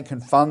Reserve Bank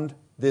can fund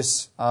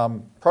this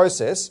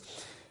process.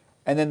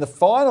 And then the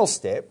final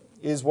step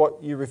is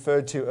what you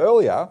referred to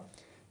earlier.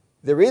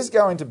 There is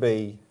going to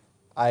be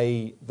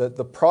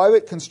the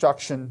private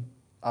construction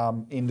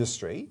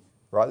industry,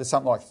 right? There's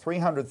something like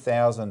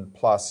 300,000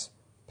 plus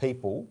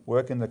people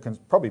work in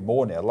probably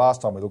more now.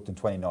 Last time we looked in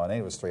 2019,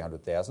 it was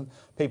 300,000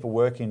 people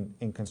work in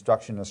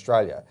construction in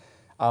Australia.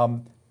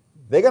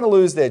 They're going to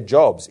lose their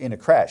jobs in a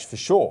crash for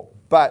sure,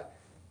 but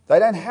they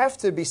don't have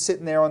to be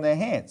sitting there on their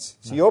hands.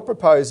 So you're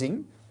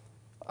proposing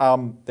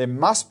there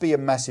must be a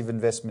massive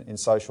investment in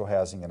social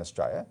housing in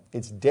Australia.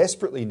 It's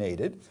desperately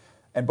needed.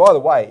 And by the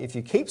way, if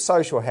you keep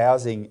social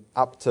housing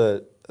up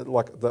to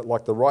like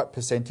the right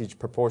percentage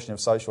proportion of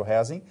social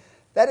housing,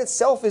 that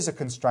itself is a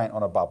constraint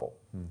on a bubble,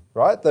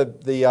 right?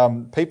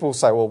 The people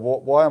say, well,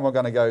 why am I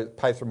going to go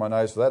pay through my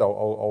nose for that?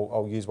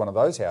 I'll use one of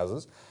those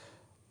houses.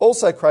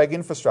 Also, Craig,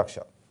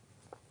 infrastructure.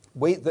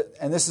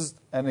 This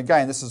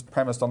is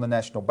premised on the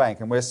National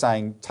Bank, and we're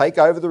saying take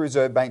over the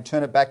Reserve Bank,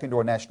 turn it back into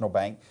a national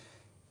bank.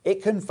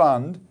 It can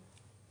fund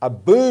a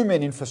boom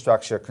in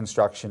infrastructure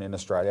construction in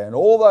Australia, and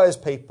all those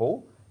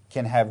people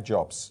can have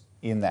jobs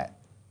in that.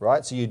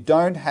 right? So you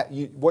don't have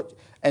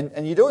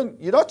and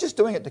you're not just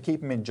doing it to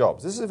keep them in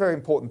jobs. This is a very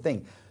important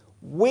thing.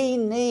 We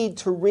need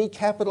to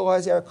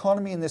recapitalise our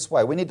economy in this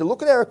way. We need to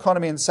look at our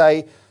economy and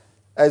say,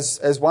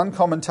 as one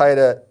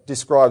commentator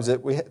describes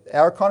it,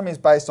 our economy is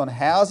based on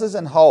houses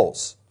and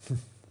holes,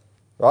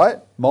 right?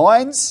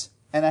 Mines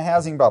and a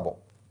housing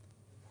bubble.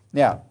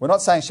 Now, we're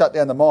not saying shut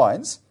down the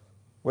mines.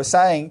 We're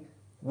saying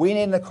we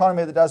need an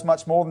economy that does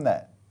much more than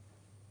that.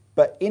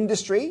 But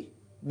industry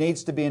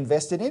needs to be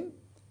invested in.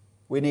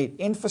 We need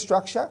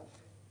infrastructure.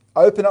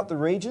 Open up the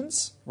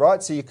regions,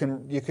 right? So you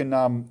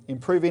can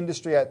improve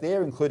industry out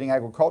there, including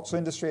agricultural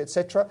industry,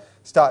 etc.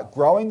 Start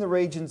growing the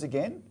regions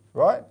again,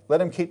 right? Let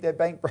them keep their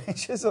bank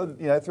branches, through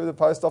the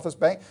post office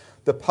bank.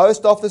 The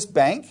post office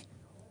bank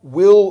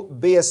will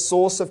be a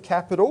source of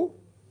capital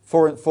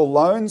for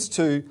loans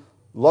to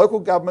local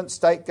government,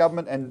 state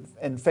government,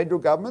 and federal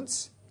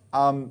governments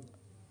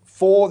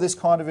for this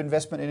kind of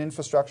investment in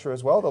infrastructure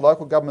as well. The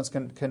local governments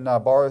can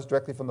borrow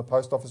directly from the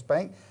post office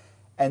bank.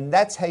 And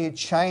that's how you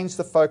change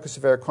the focus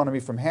of our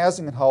economy from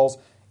housing and holes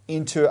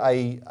into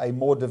a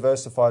more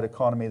diversified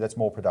economy that's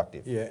more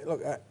productive. Yeah,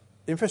 look,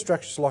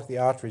 infrastructure is like the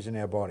arteries in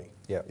our body.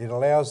 Yeah. It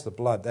allows the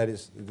blood, that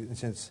is, in a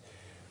sense,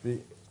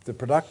 the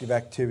productive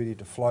activity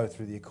to flow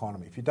through the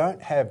economy. If you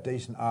don't have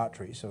decent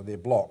arteries, or they're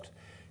blocked,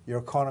 your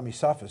economy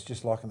suffers,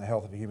 just like in the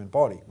health of a human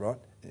body, right?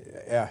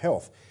 Our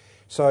health.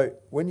 So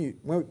when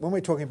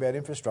we're talking about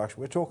infrastructure,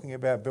 we're talking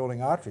about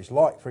building arteries,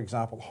 like, for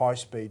example,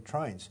 high-speed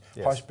trains,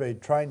 yes.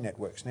 high-speed train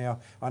networks. Now,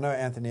 I know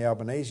Anthony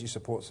Albanese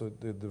supports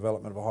the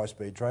development of a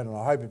high-speed train, and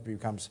I hope if he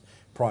becomes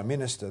Prime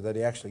Minister that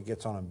he actually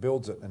gets on and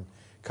builds it and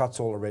cuts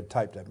all the red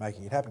tape to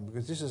making it happen,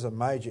 because this is a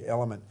major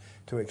element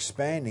to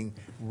expanding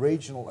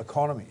regional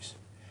economies.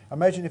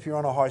 Imagine if you're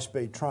on a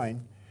high-speed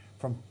train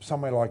from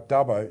somewhere like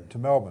Dubbo to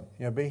Melbourne,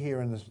 be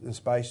here in the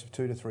space of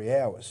 2 to 3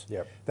 hours.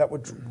 Yep. That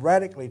would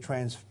radically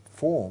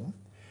transform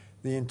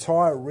the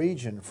entire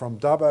region from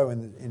Dubbo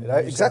in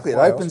exactly, New South Wales.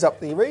 it opens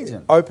up the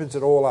region. It opens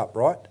it all up,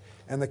 right?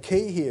 And the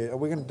key here,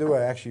 we're going to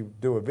actually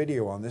do a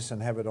video on this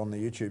and have it on the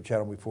YouTube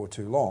channel before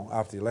too long,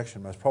 after the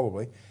election most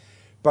probably.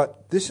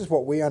 But this is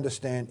what we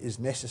understand is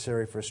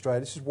necessary for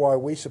Australia. This is why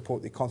we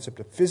support the concept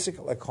of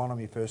physical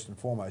economy first and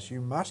foremost. You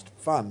must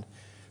fund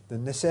the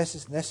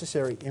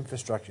necessary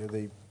infrastructure,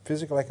 the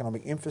physical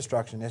economic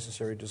infrastructure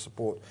necessary to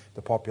support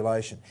the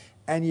population.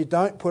 And you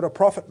don't put a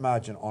profit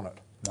margin on it.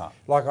 No.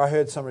 Like I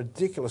heard some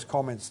ridiculous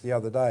comments the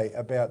other day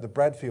about the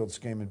Bradfield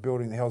scheme and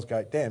building the Hells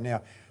Gate Dam.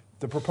 Now,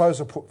 the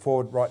proposal put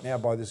forward right now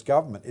by this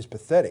government is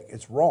pathetic.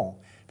 It's wrong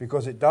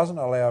because it doesn't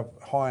allow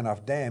high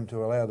enough dam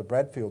to allow the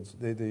Bradfields,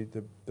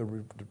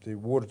 the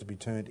water to be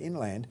turned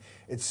inland.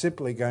 It's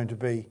simply going to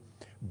be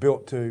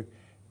built to,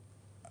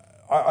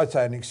 I'd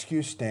say, an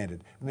excuse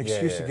standard, an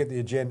excuse to get the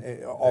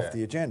agenda off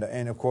the agenda.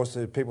 And of course,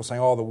 there are people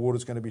saying, "Oh, the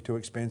water's going to be too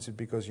expensive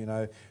because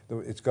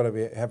it's got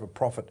to have a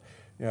profit,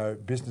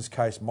 business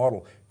case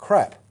model."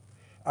 Crap.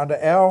 Under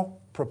our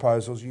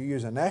proposals, you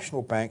use a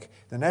national bank.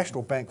 The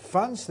national bank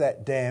funds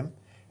that dam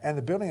and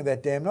the building of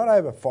that dam not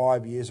over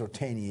 5 years or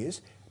 10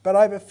 years, but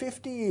over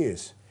 50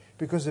 years,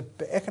 because the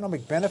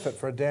economic benefit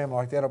for a dam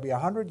like that will be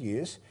 100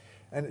 years.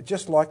 And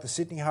just like the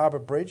Sydney Harbour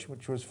Bridge,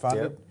 which was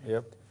funded.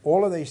 Yep.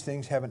 All of these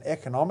things have an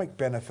economic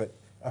benefit,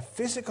 a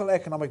physical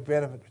economic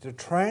benefit that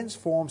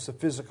transforms the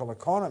physical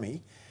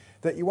economy,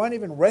 that you won't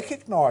even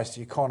recognise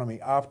the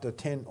economy after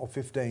 10 or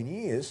 15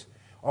 years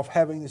of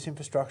having this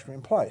infrastructure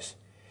in place.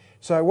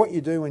 So what you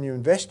do when you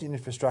invest in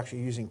infrastructure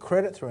using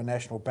credit through a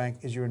national bank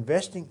is you're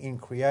investing in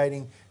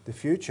creating the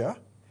future,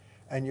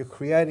 and you're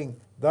creating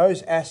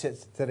those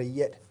assets that are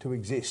yet to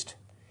exist.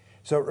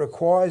 So it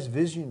requires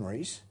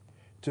visionaries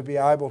to be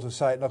able to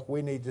say, look,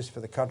 we need this for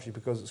the country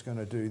because it's going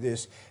to do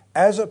this,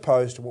 as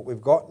opposed to what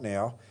we've got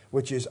now,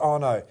 which is, oh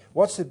no,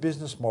 what's the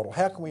business model?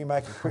 How can we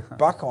make a quick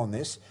buck on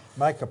this,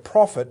 make a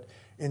profit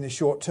in the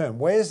short term?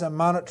 Where's the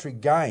monetary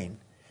gain?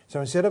 So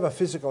instead of a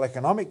physical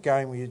economic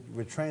gain where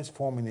we're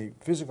transforming the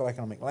physical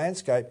economic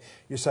landscape,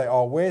 you say,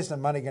 oh, where's the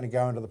money going to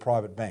go into the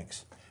private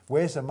banks?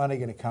 Where's the money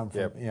going to come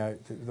from?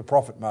 The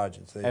profit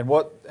margins there. And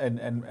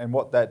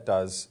what that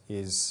does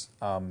is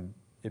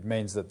it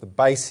means that the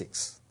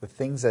basics, the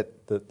things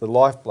that the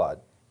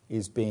lifeblood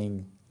is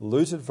being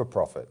looted for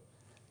profit,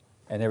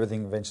 and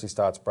everything eventually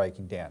starts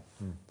breaking down.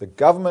 The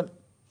government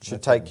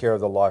should take care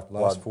of the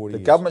lifeblood. The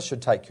government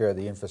should take care of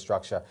the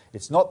infrastructure.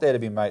 It's not there to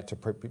be made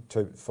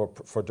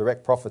for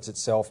direct profits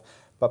itself,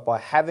 but by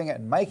having it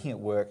and making it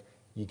work,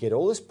 you get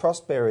all this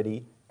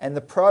prosperity, and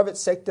the private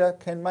sector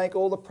can make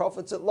all the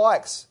profits it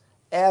likes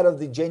out of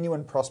the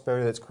genuine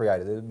prosperity that's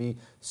created. There'll be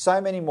so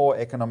many more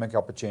economic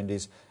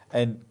opportunities.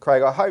 And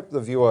Craig, I hope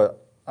the viewer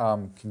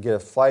can get a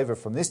flavour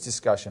from this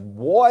discussion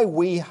why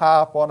we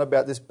harp on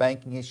about this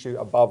banking issue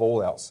above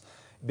all else.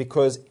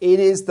 Because it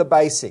is the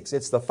basics,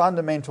 it's the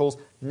fundamentals.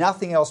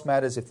 Nothing else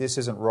matters if this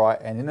isn't right.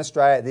 And in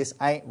Australia, this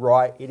ain't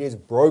right. It is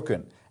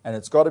broken, and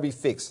it's got to be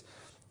fixed.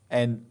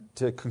 And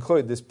to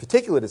conclude this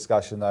particular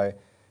discussion, though,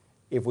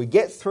 if we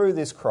get through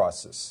this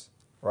crisis,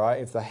 right,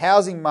 if the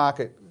housing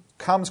market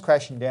comes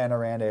crashing down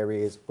around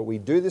areas, but we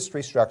do this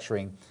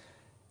restructuring,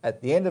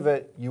 at the end of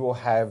it, you will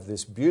have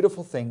this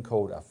beautiful thing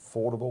called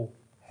affordable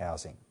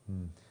housing.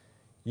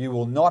 You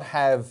will not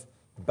have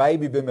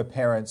baby boomer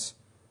parents,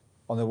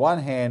 on the one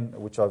hand,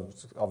 which I've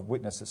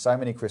witnessed at so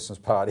many Christmas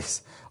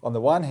parties, on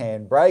the one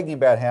hand, bragging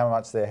about how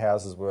much their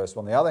house is worth,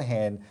 on the other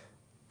hand,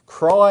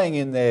 crying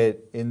in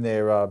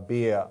their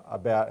beer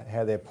about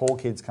how their poor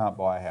kids can't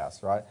buy a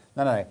house, right?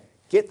 No.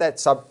 Change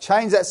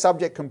that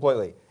subject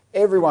completely.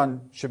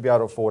 Everyone should be able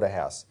to afford a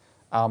house.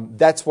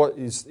 That's what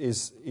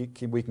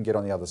we can get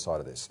on the other side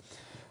of this.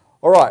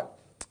 All right,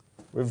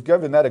 we've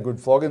given that a good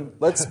flogging.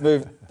 Let's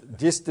move,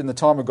 just in the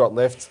time we've got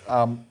left,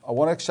 I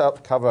want to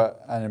cover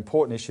an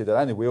important issue that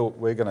only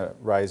we're going to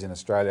raise in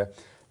Australia,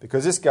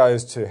 because this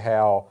goes to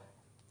how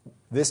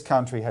this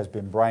country has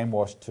been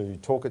brainwashed to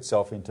talk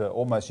itself into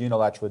almost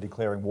unilaterally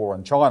declaring war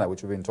on China,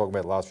 which we've been talking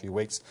about the last few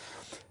weeks.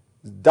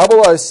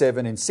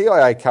 007 in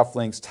CIA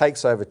cufflinks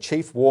takes over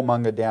chief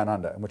warmonger down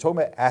under. And we're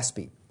talking about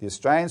ASPI, the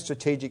Australian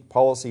Strategic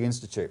Policy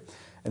Institute.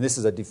 And this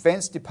is a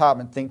Defence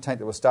Department think tank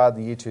that was started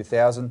in the year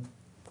 2000.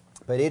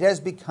 But it has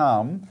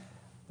become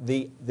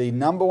the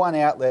number one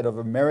outlet of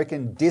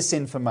American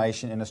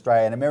disinformation in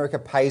Australia, and America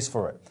pays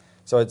for it.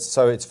 So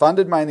it's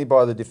funded mainly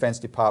by the Defence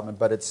Department,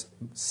 but its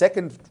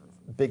second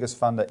biggest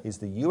funder is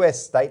the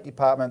US State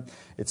Department.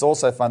 It's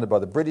also funded by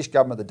the British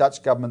government, the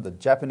Dutch government, the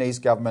Japanese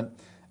government,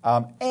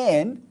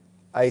 and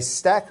a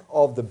stack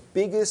of the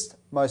biggest,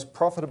 most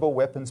profitable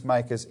weapons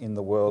makers in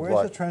the world.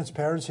 Where's the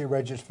transparency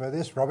register for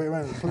this, Robbie?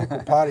 When the political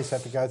parties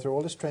have to go through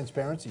all this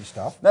transparency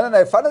stuff.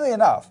 No. Funnily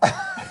enough,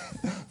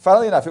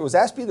 it was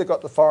ASPI that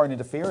got the foreign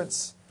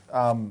interference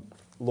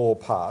law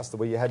passed,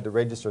 where you had to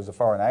register as a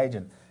foreign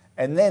agent.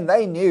 And then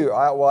they knew,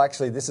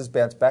 actually, this has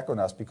bounced back on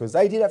us, because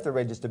they did have to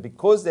register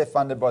because they're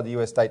funded by the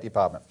US State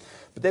Department.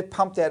 But they've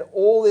pumped out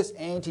all this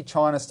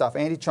anti-China stuff,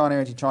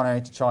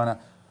 anti-China,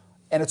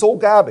 and it's all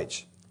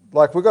garbage.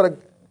 Like, we've got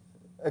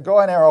a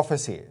guy in our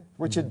office here,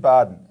 Richard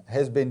Barden,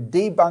 has been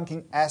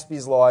debunking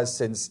ASPI's lies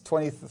since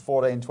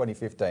 2014,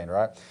 2015,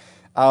 right?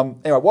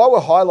 Anyway, why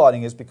we're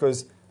highlighting is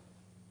because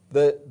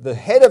the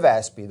head of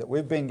ASPI that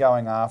we've been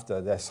going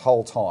after this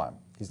whole time,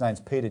 his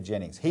name's Peter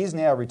Jennings, he's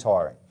now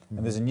retiring.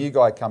 And there's a new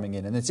guy coming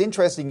in. And it's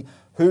interesting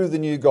who the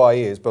new guy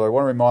is, but I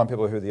want to remind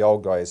people who the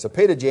old guy is. So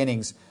Peter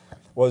Jennings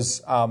was,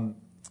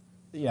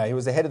 he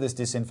was the head of this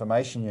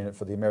disinformation unit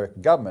for the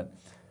American government,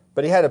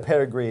 but he had a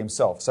pedigree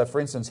himself. So, for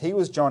instance, he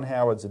was John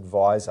Howard's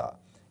advisor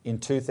in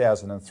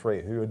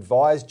 2003, who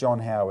advised John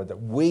Howard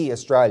that we,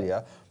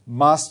 Australia,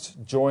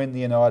 must join the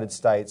United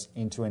States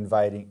into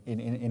invading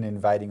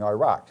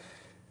Iraq.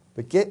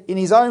 But get in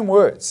his own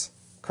words,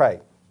 Craig,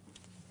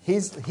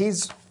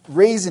 his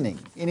reasoning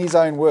in his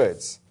own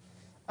words.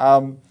 I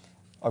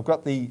want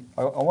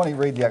to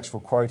read the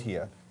actual quote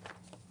here.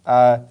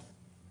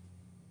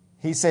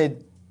 He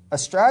said,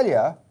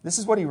 Australia, this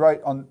is what he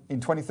wrote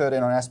in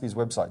 2013 on ASPI's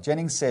website.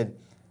 Jennings said,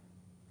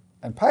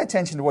 and pay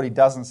attention to what he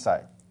doesn't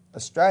say,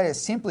 Australia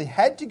simply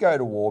had to go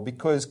to war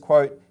because,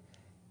 quote,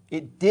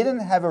 it didn't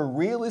have a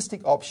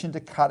realistic option to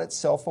cut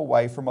itself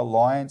away from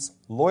alliance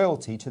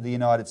loyalty to the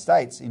United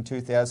States in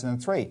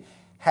 2003.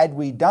 Had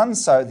we done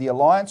so, the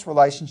alliance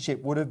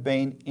relationship would have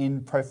been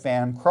in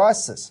profound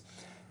crisis.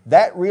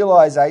 That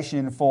realisation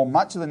informed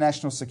much of the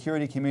national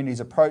security community's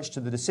approach to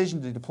the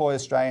decision to deploy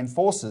Australian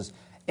forces,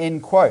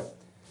 end quote.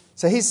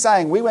 So he's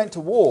saying we went to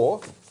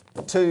war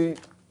to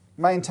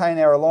maintain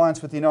our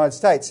alliance with the United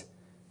States.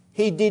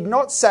 He did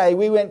not say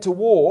we went to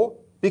war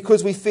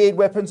because we feared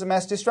weapons of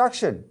mass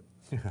destruction.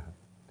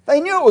 They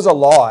knew it was a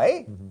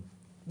lie. Mm-hmm.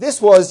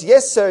 This was,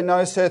 yes sir,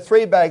 no sir,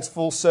 3 bags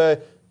full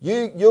sir.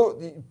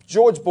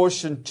 George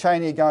Bush and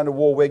Cheney are going to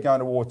war, we're going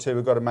to war too,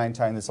 we've got to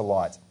maintain this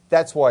alliance.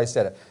 That's why he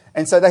said it.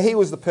 And so he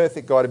was the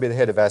perfect guy to be the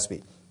head of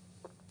ASPI.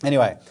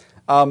 Anyway,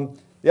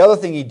 the other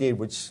thing he did,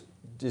 which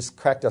just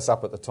cracked us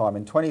up at the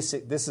time, this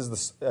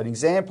is an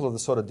example of the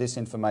sort of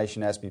disinformation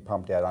ASPI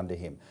pumped out under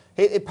him.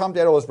 It pumped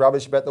out all this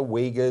rubbish about the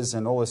Uyghurs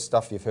and all this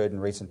stuff you've heard in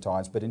recent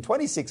times. But in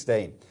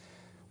 2016,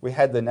 we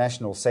had the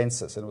national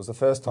census, and it was the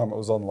first time it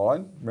was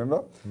online,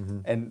 remember? Mm-hmm.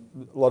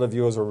 And a lot of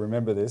viewers will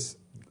remember this.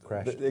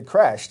 It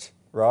crashed,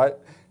 right?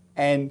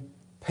 And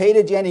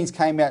Peter Jennings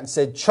came out and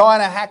said,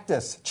 China hacked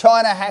us,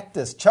 China hacked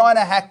us,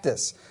 China hacked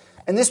us.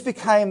 And this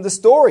became the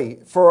story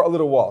for a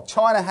little while.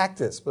 China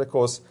hacked us. But of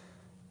course,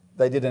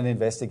 they did an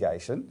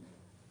investigation.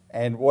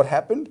 And what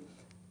happened?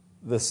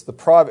 The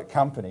private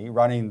company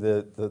running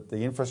the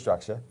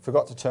infrastructure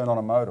forgot to turn on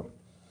a modem.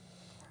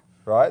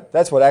 Right?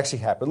 That's what actually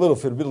happened. A little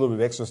bit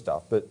of extra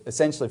stuff, but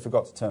essentially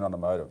forgot to turn on a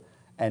modem.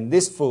 And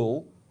this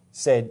fool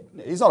said,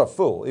 he's not a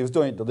fool, he was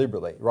doing it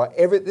deliberately. Right?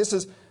 There's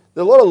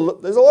a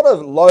lot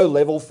of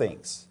low-level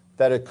things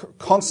that are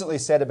constantly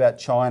said about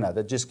China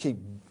that just keep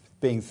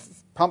being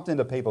pumped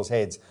into people's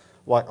heads,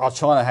 like, oh,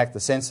 China hacked the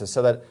census,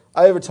 so that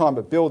over time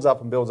it builds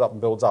up and builds up and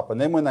builds up. And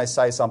then when they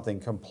say something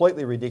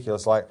completely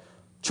ridiculous, like,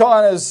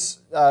 China's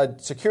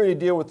security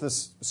deal with the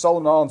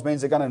Solomon Islands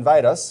means they're going to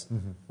invade us,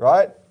 mm-hmm.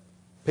 right?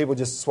 People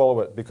just swallow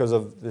it because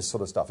of this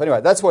sort of stuff.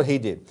 Anyway, that's what he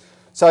did.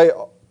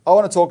 So I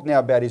want to talk now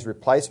about his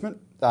replacement.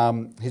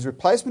 His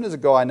replacement is a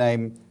guy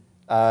named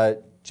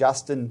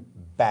Justin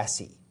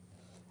Bassey.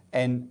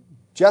 And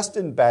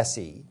Justin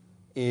Bassey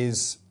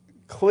is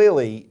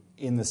clearly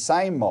in the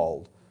same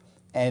mould,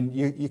 and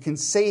you can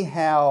see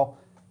how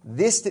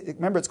this,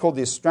 remember it's called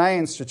the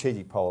Australian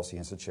Strategic Policy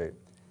Institute,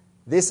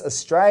 this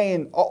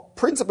Australian,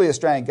 principally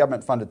Australian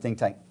government-funded think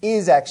tank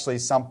is actually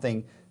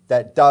something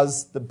that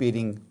does the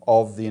bidding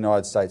of the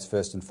United States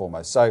first and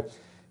foremost. So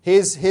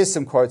here's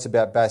some quotes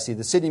about Bassey.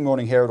 The Sydney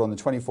Morning Herald on the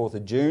 24th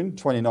of June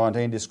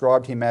 2019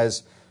 described him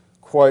as,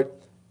 quote,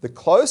 the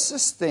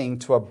closest thing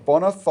to a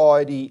bona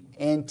fide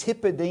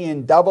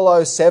Antipodean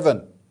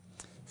 007,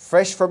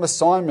 fresh from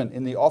assignment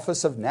in the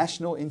Office of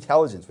National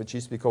Intelligence, which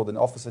used to be called the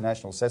Office of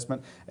National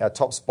Assessment, our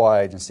top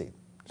spy agency.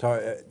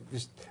 So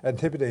just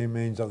Antipodean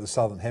means of the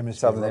Southern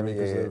Hemisphere,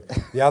 because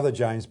the other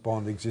James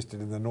Bond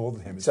existed in the Northern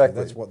Hemisphere.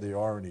 Exactly. That's what the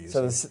irony is.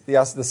 So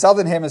the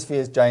Southern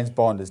Hemisphere's James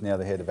Bond is now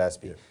the head of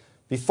ASPI. Yeah.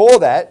 Before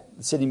that,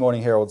 the Sydney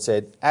Morning Herald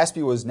said,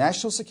 ASPI was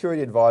National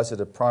Security Advisor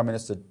to Prime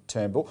Minister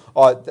Turnbull.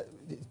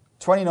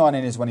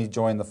 2019 is when he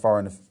joined the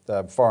Foreign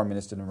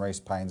Minister Maurice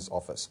Payne's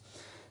office.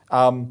 He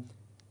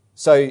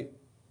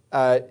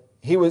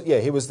was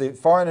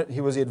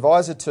the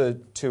advisor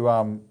to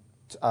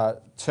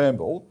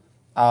Turnbull,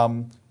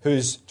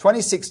 whose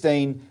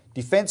 2016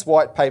 Defence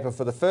White Paper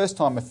for the first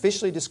time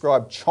officially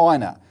described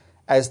China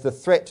as the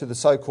threat to the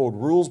so-called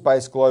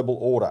rules-based global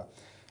order.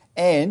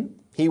 And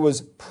he was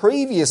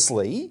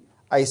previously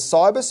a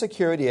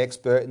cybersecurity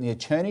expert in the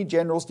Attorney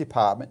General's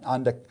Department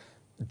under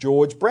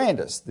George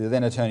Brandis, the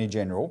then Attorney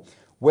General,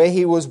 where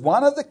he was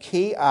one of the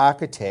key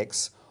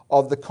architects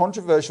of the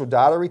controversial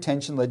data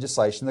retention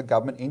legislation the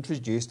government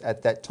introduced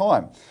at that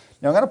time.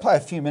 Now, I'm going to play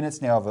a few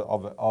minutes now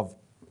of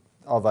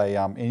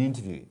an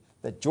interview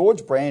that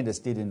George Brandis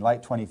did in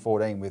late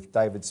 2014 with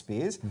David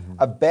Spears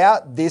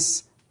about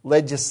this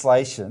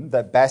legislation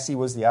that Bassey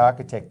was the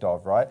architect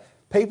of, right?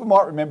 People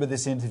might remember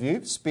this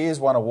interview. Spears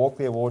won a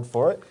Walkley Award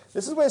for it.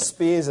 This is where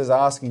Spears is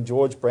asking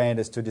George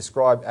Brandis to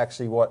describe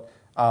actually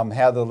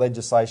how the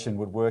legislation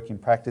would work in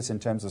practice in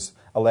terms of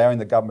allowing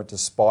the government to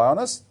spy on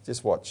us.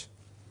 Just watch.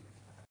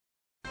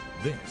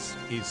 This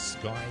is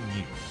Sky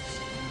News.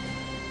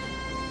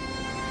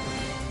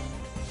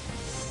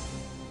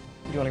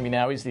 Joining me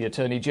now is the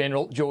Attorney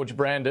General, George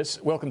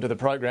Brandis. Welcome to the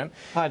program.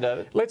 Hi,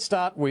 David. Let's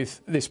start with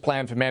this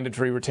plan for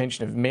mandatory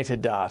retention of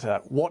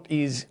metadata. What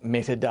is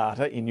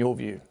metadata in your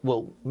view?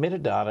 Well,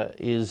 metadata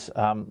is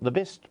the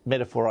best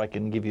metaphor I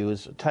can give you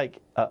is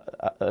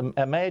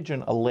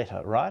imagine a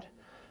letter, right?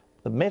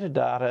 The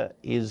metadata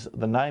is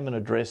the name and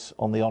address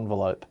on the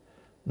envelope,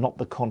 not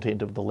the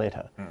content of the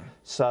letter.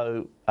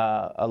 So,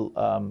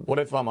 what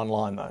if I'm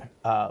online though?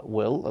 I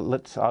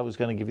was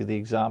going to give you the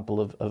example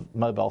of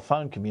mobile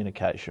phone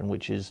communication,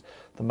 which is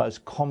the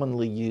most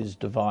commonly used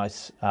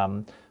device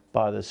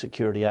by the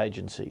security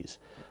agencies.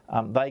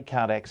 They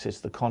can't access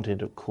the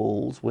content of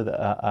calls.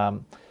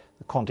 The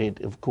content,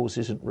 of course,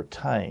 isn't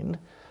retained,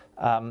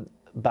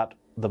 but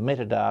the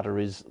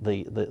metadata is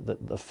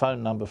the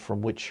phone number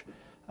from which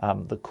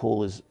the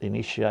call is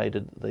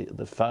initiated,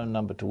 the phone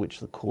number to which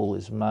the call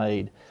is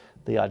made,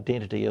 the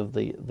identity of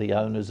the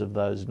owners of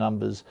those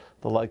numbers,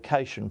 the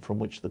location from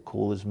which the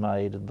call is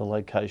made, and the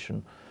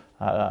location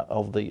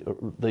of the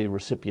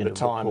recipient of the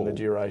call. The time and the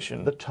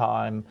duration. The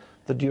time,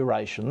 the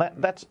duration.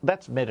 That's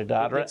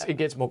metadata. It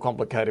gets more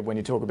complicated when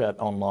you talk about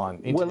online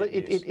internet. Well,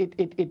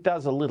 it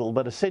does a little,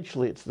 but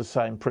essentially it's the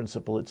same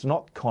principle. It's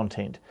not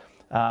content.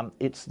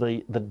 It's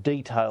the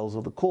details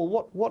of the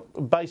call.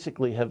 What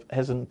basically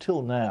has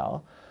until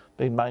now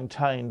been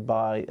maintained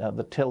by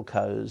the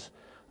telcos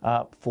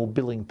for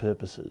billing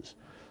purposes.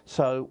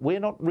 So we're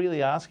not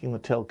really asking the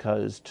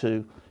telcos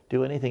to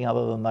do anything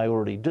other than they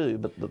already do.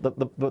 But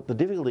the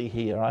difficulty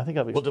here, I think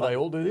I've explained... Well, do they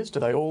all do this? Do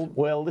they all...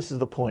 Well, this is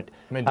the point.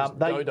 I mean,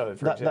 Dodo,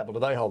 for example,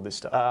 do they hold this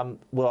stuff?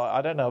 Well,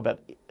 I don't know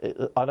about...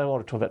 I don't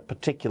want to talk about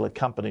particular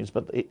companies,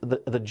 but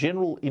the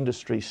general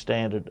industry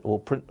standard or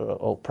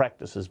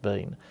practice has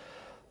been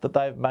that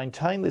they've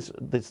maintained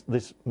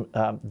this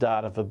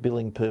data for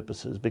billing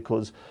purposes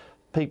because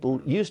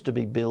people used to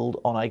be billed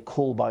on a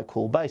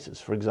call-by-call basis,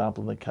 for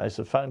example, in the case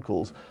of phone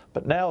calls.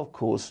 But now, of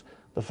course,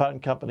 the phone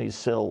companies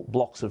sell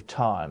blocks of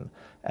time,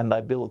 and they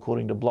bill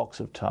according to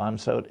blocks of time.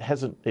 So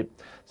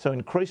so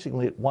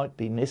increasingly, it won't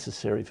be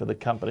necessary for the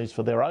companies,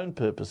 for their own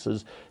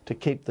purposes, to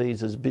keep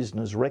these as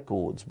business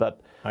records.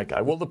 But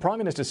okay. Well, the Prime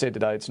Minister said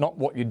today it's not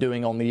what you're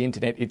doing on the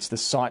internet; it's the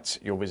sites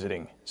you're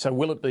visiting. So,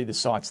 will it be the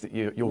sites that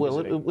you're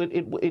visiting? Well,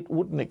 it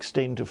wouldn't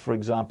extend to, for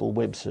example,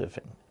 web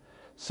surfing.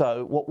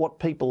 So what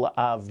people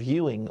are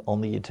viewing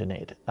on the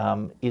internet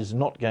is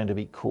not going to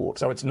be caught.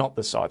 So it's not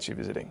the sites you're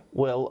visiting?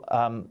 Well,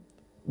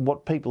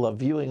 what people are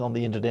viewing on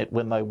the internet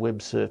when they web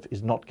surf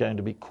is not going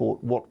to be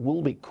caught. What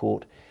will be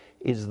caught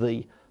is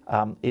the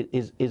web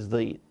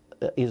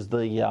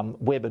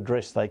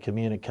address they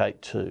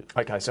communicate to.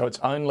 Okay, so it's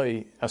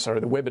only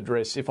the web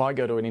address. If I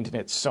go to an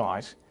internet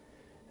site,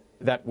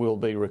 that will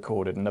be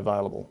recorded and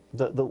available.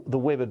 The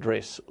web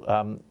address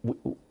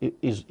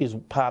is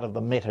part of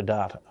the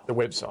metadata. The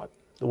website.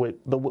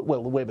 The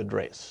web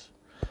address.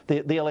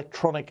 The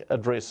electronic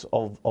address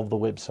of the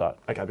website.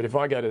 Okay, but if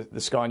I go to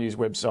the Sky News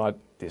website,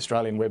 the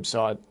Australian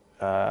website,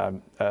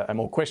 a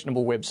more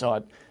questionable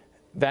website,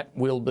 that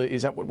will be,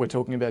 is that what we're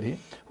talking about here?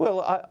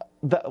 Well,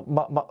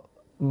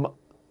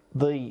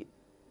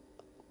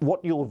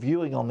 what you're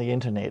viewing on the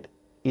internet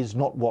is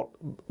not what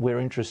we're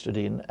interested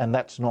in, and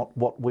that's not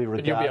what we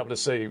regard. But you'll be able to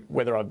see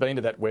whether I've been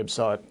to that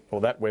website or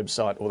that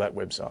website or that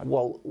website.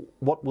 Well,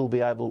 what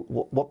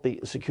the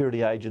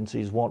security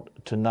agencies want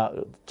to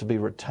know, to be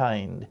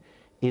retained,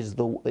 is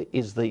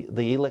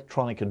the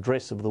electronic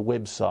address of the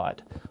website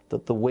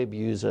that the web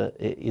user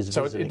is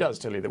so visiting. it does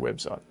tell you the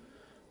website?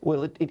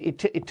 Well,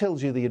 it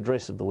tells you the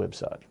address of the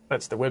website.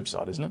 That's the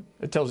website, isn't it?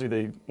 It tells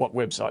you what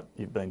website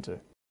you've been to.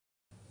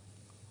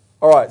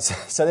 All right,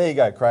 so there you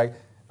go, Craig.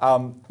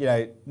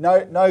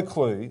 No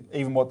clue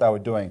even what they were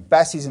doing.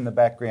 Bassey's in the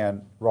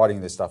background writing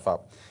this stuff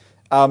up.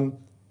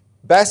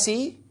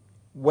 Bassey,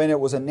 when it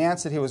was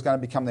announced that he was going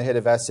to become the head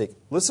of ASIC,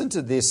 listen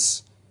to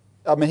this.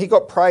 I mean, he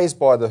got praised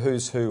by the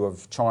who's who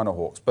of China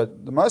hawks,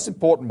 but the most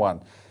important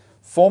one,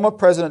 former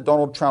President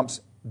Donald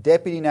Trump's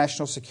Deputy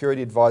National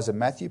Security Advisor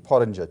Matthew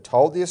Pottinger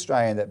told The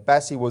Australian that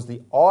Bassey was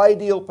the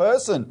ideal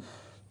person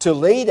to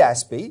lead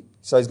ASPI,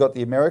 so he's got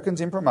the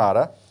Americans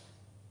imprimatur.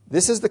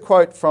 This is the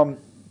quote from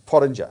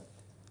Pottinger.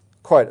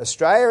 Quote,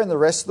 Australia and the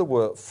rest of the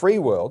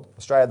world,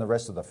 Australia and the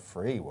rest of the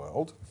free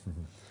world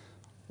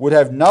would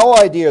have no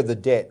idea of the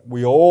debt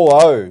we all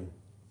owe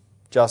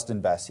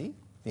Justin Bassey,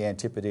 the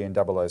Antipodean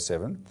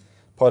 007.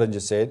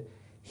 Pottinger said,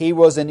 he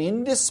was an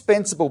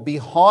indispensable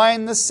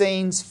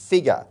behind-the-scenes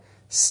figure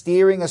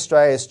steering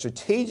Australia's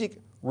strategic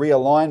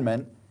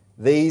realignment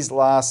these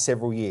last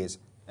several years.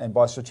 And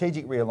by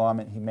strategic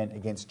realignment, he meant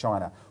against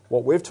China.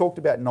 What we've talked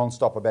about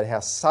non-stop, about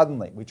how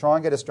suddenly, we try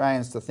and get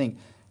Australians to think,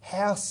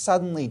 how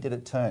suddenly did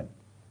it turn,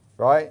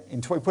 right?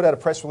 We put out a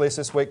press release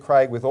this week,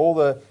 Craig, with all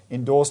the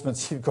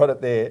endorsements, you've got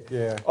it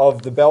there,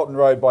 of the Belt and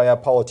Road by our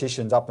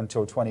politicians up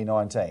until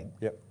 2019,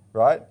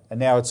 right? And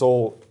now it's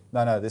all,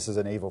 no, this is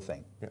an evil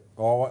thing.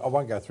 Well, I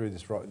won't go through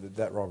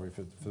that robbery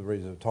for the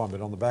reason of time,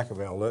 but on the back of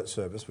our alert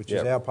service, which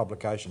is our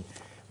publication,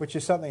 which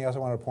is something else I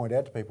want to point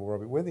out to people,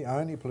 Robbie, we're the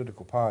only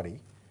political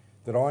party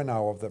that I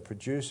know of that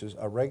produces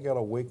a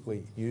regular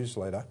weekly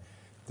newsletter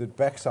that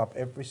backs up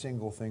every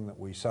single thing that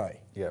we say.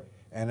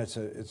 And it's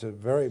a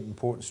very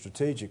important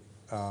strategic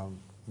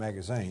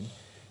magazine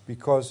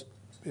because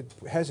it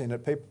has in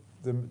it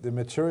the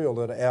material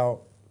that our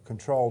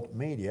controlled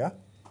media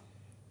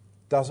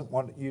doesn't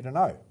want you to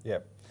know.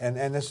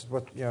 And this is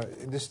what,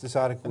 in this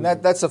article...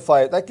 And that's a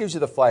flavour. That gives you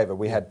the flavour.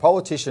 We had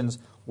politicians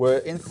were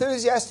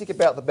enthusiastic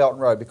about the Belt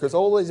and Road because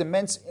all these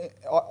immense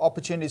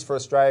opportunities for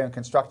Australia in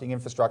constructing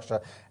infrastructure,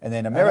 and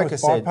then America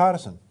said...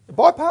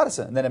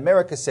 Bipartisan. And then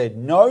America said,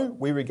 no,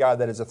 we regard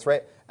that as a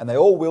threat, and they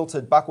all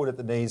wilted, buckled at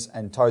the knees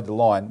and towed the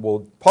line.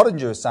 Well,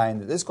 Pottinger is saying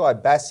that this guy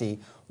Bassey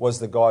was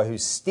the guy who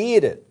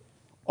steered it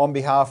on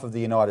behalf of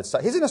the United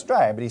States. He's an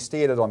Australian, but he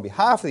steered it on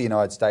behalf of the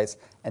United States,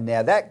 and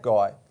now that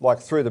guy, like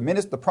through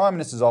the Prime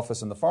Minister's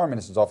office and the Foreign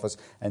Minister's office,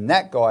 and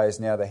that guy is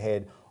now the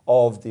head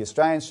of the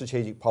Australian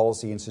Strategic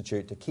Policy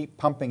Institute to keep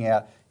pumping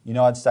out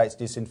United States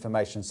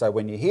disinformation. So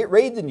when you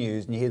read the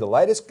news and you hear the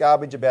latest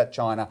garbage about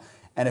China,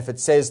 and if it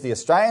says the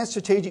Australian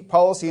Strategic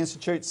Policy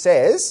Institute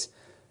says,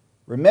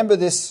 remember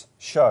this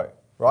show,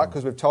 right?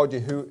 Because we've told you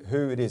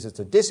who it is. It's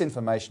a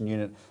disinformation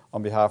unit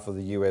on behalf of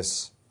the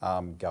US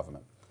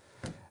government.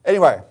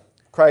 Anyway,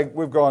 Craig,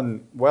 we've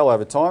gone well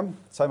over time.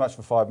 So much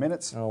for 5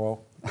 minutes. Oh,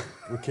 well,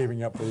 we're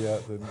keeping up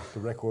the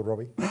record,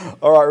 Robbie.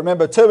 All right,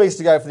 remember, 2 weeks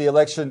to go for the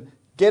election.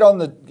 Get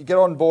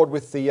on board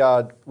with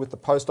the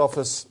Post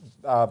Office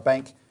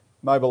Bank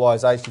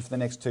mobilisation for the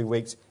next 2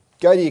 weeks.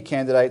 Go to your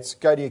candidates,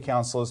 go to your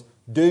councillors.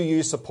 Do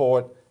you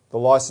support the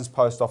licensed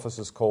post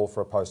office's call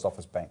for a post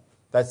office bank?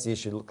 That's the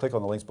issue. Click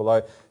on the links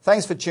below.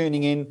 Thanks for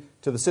tuning in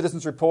to the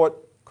Citizens Report.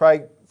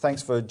 Craig,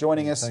 thanks for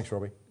joining us. Thanks,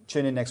 Robbie.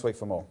 Tune in next week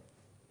for more.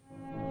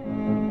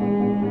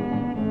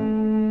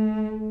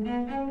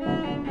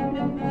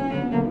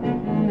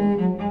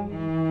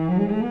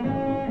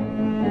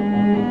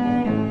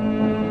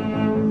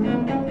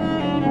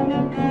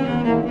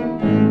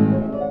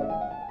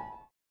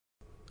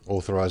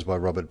 Authorised by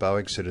Robert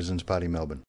Bowick, Citizens Party, Melbourne.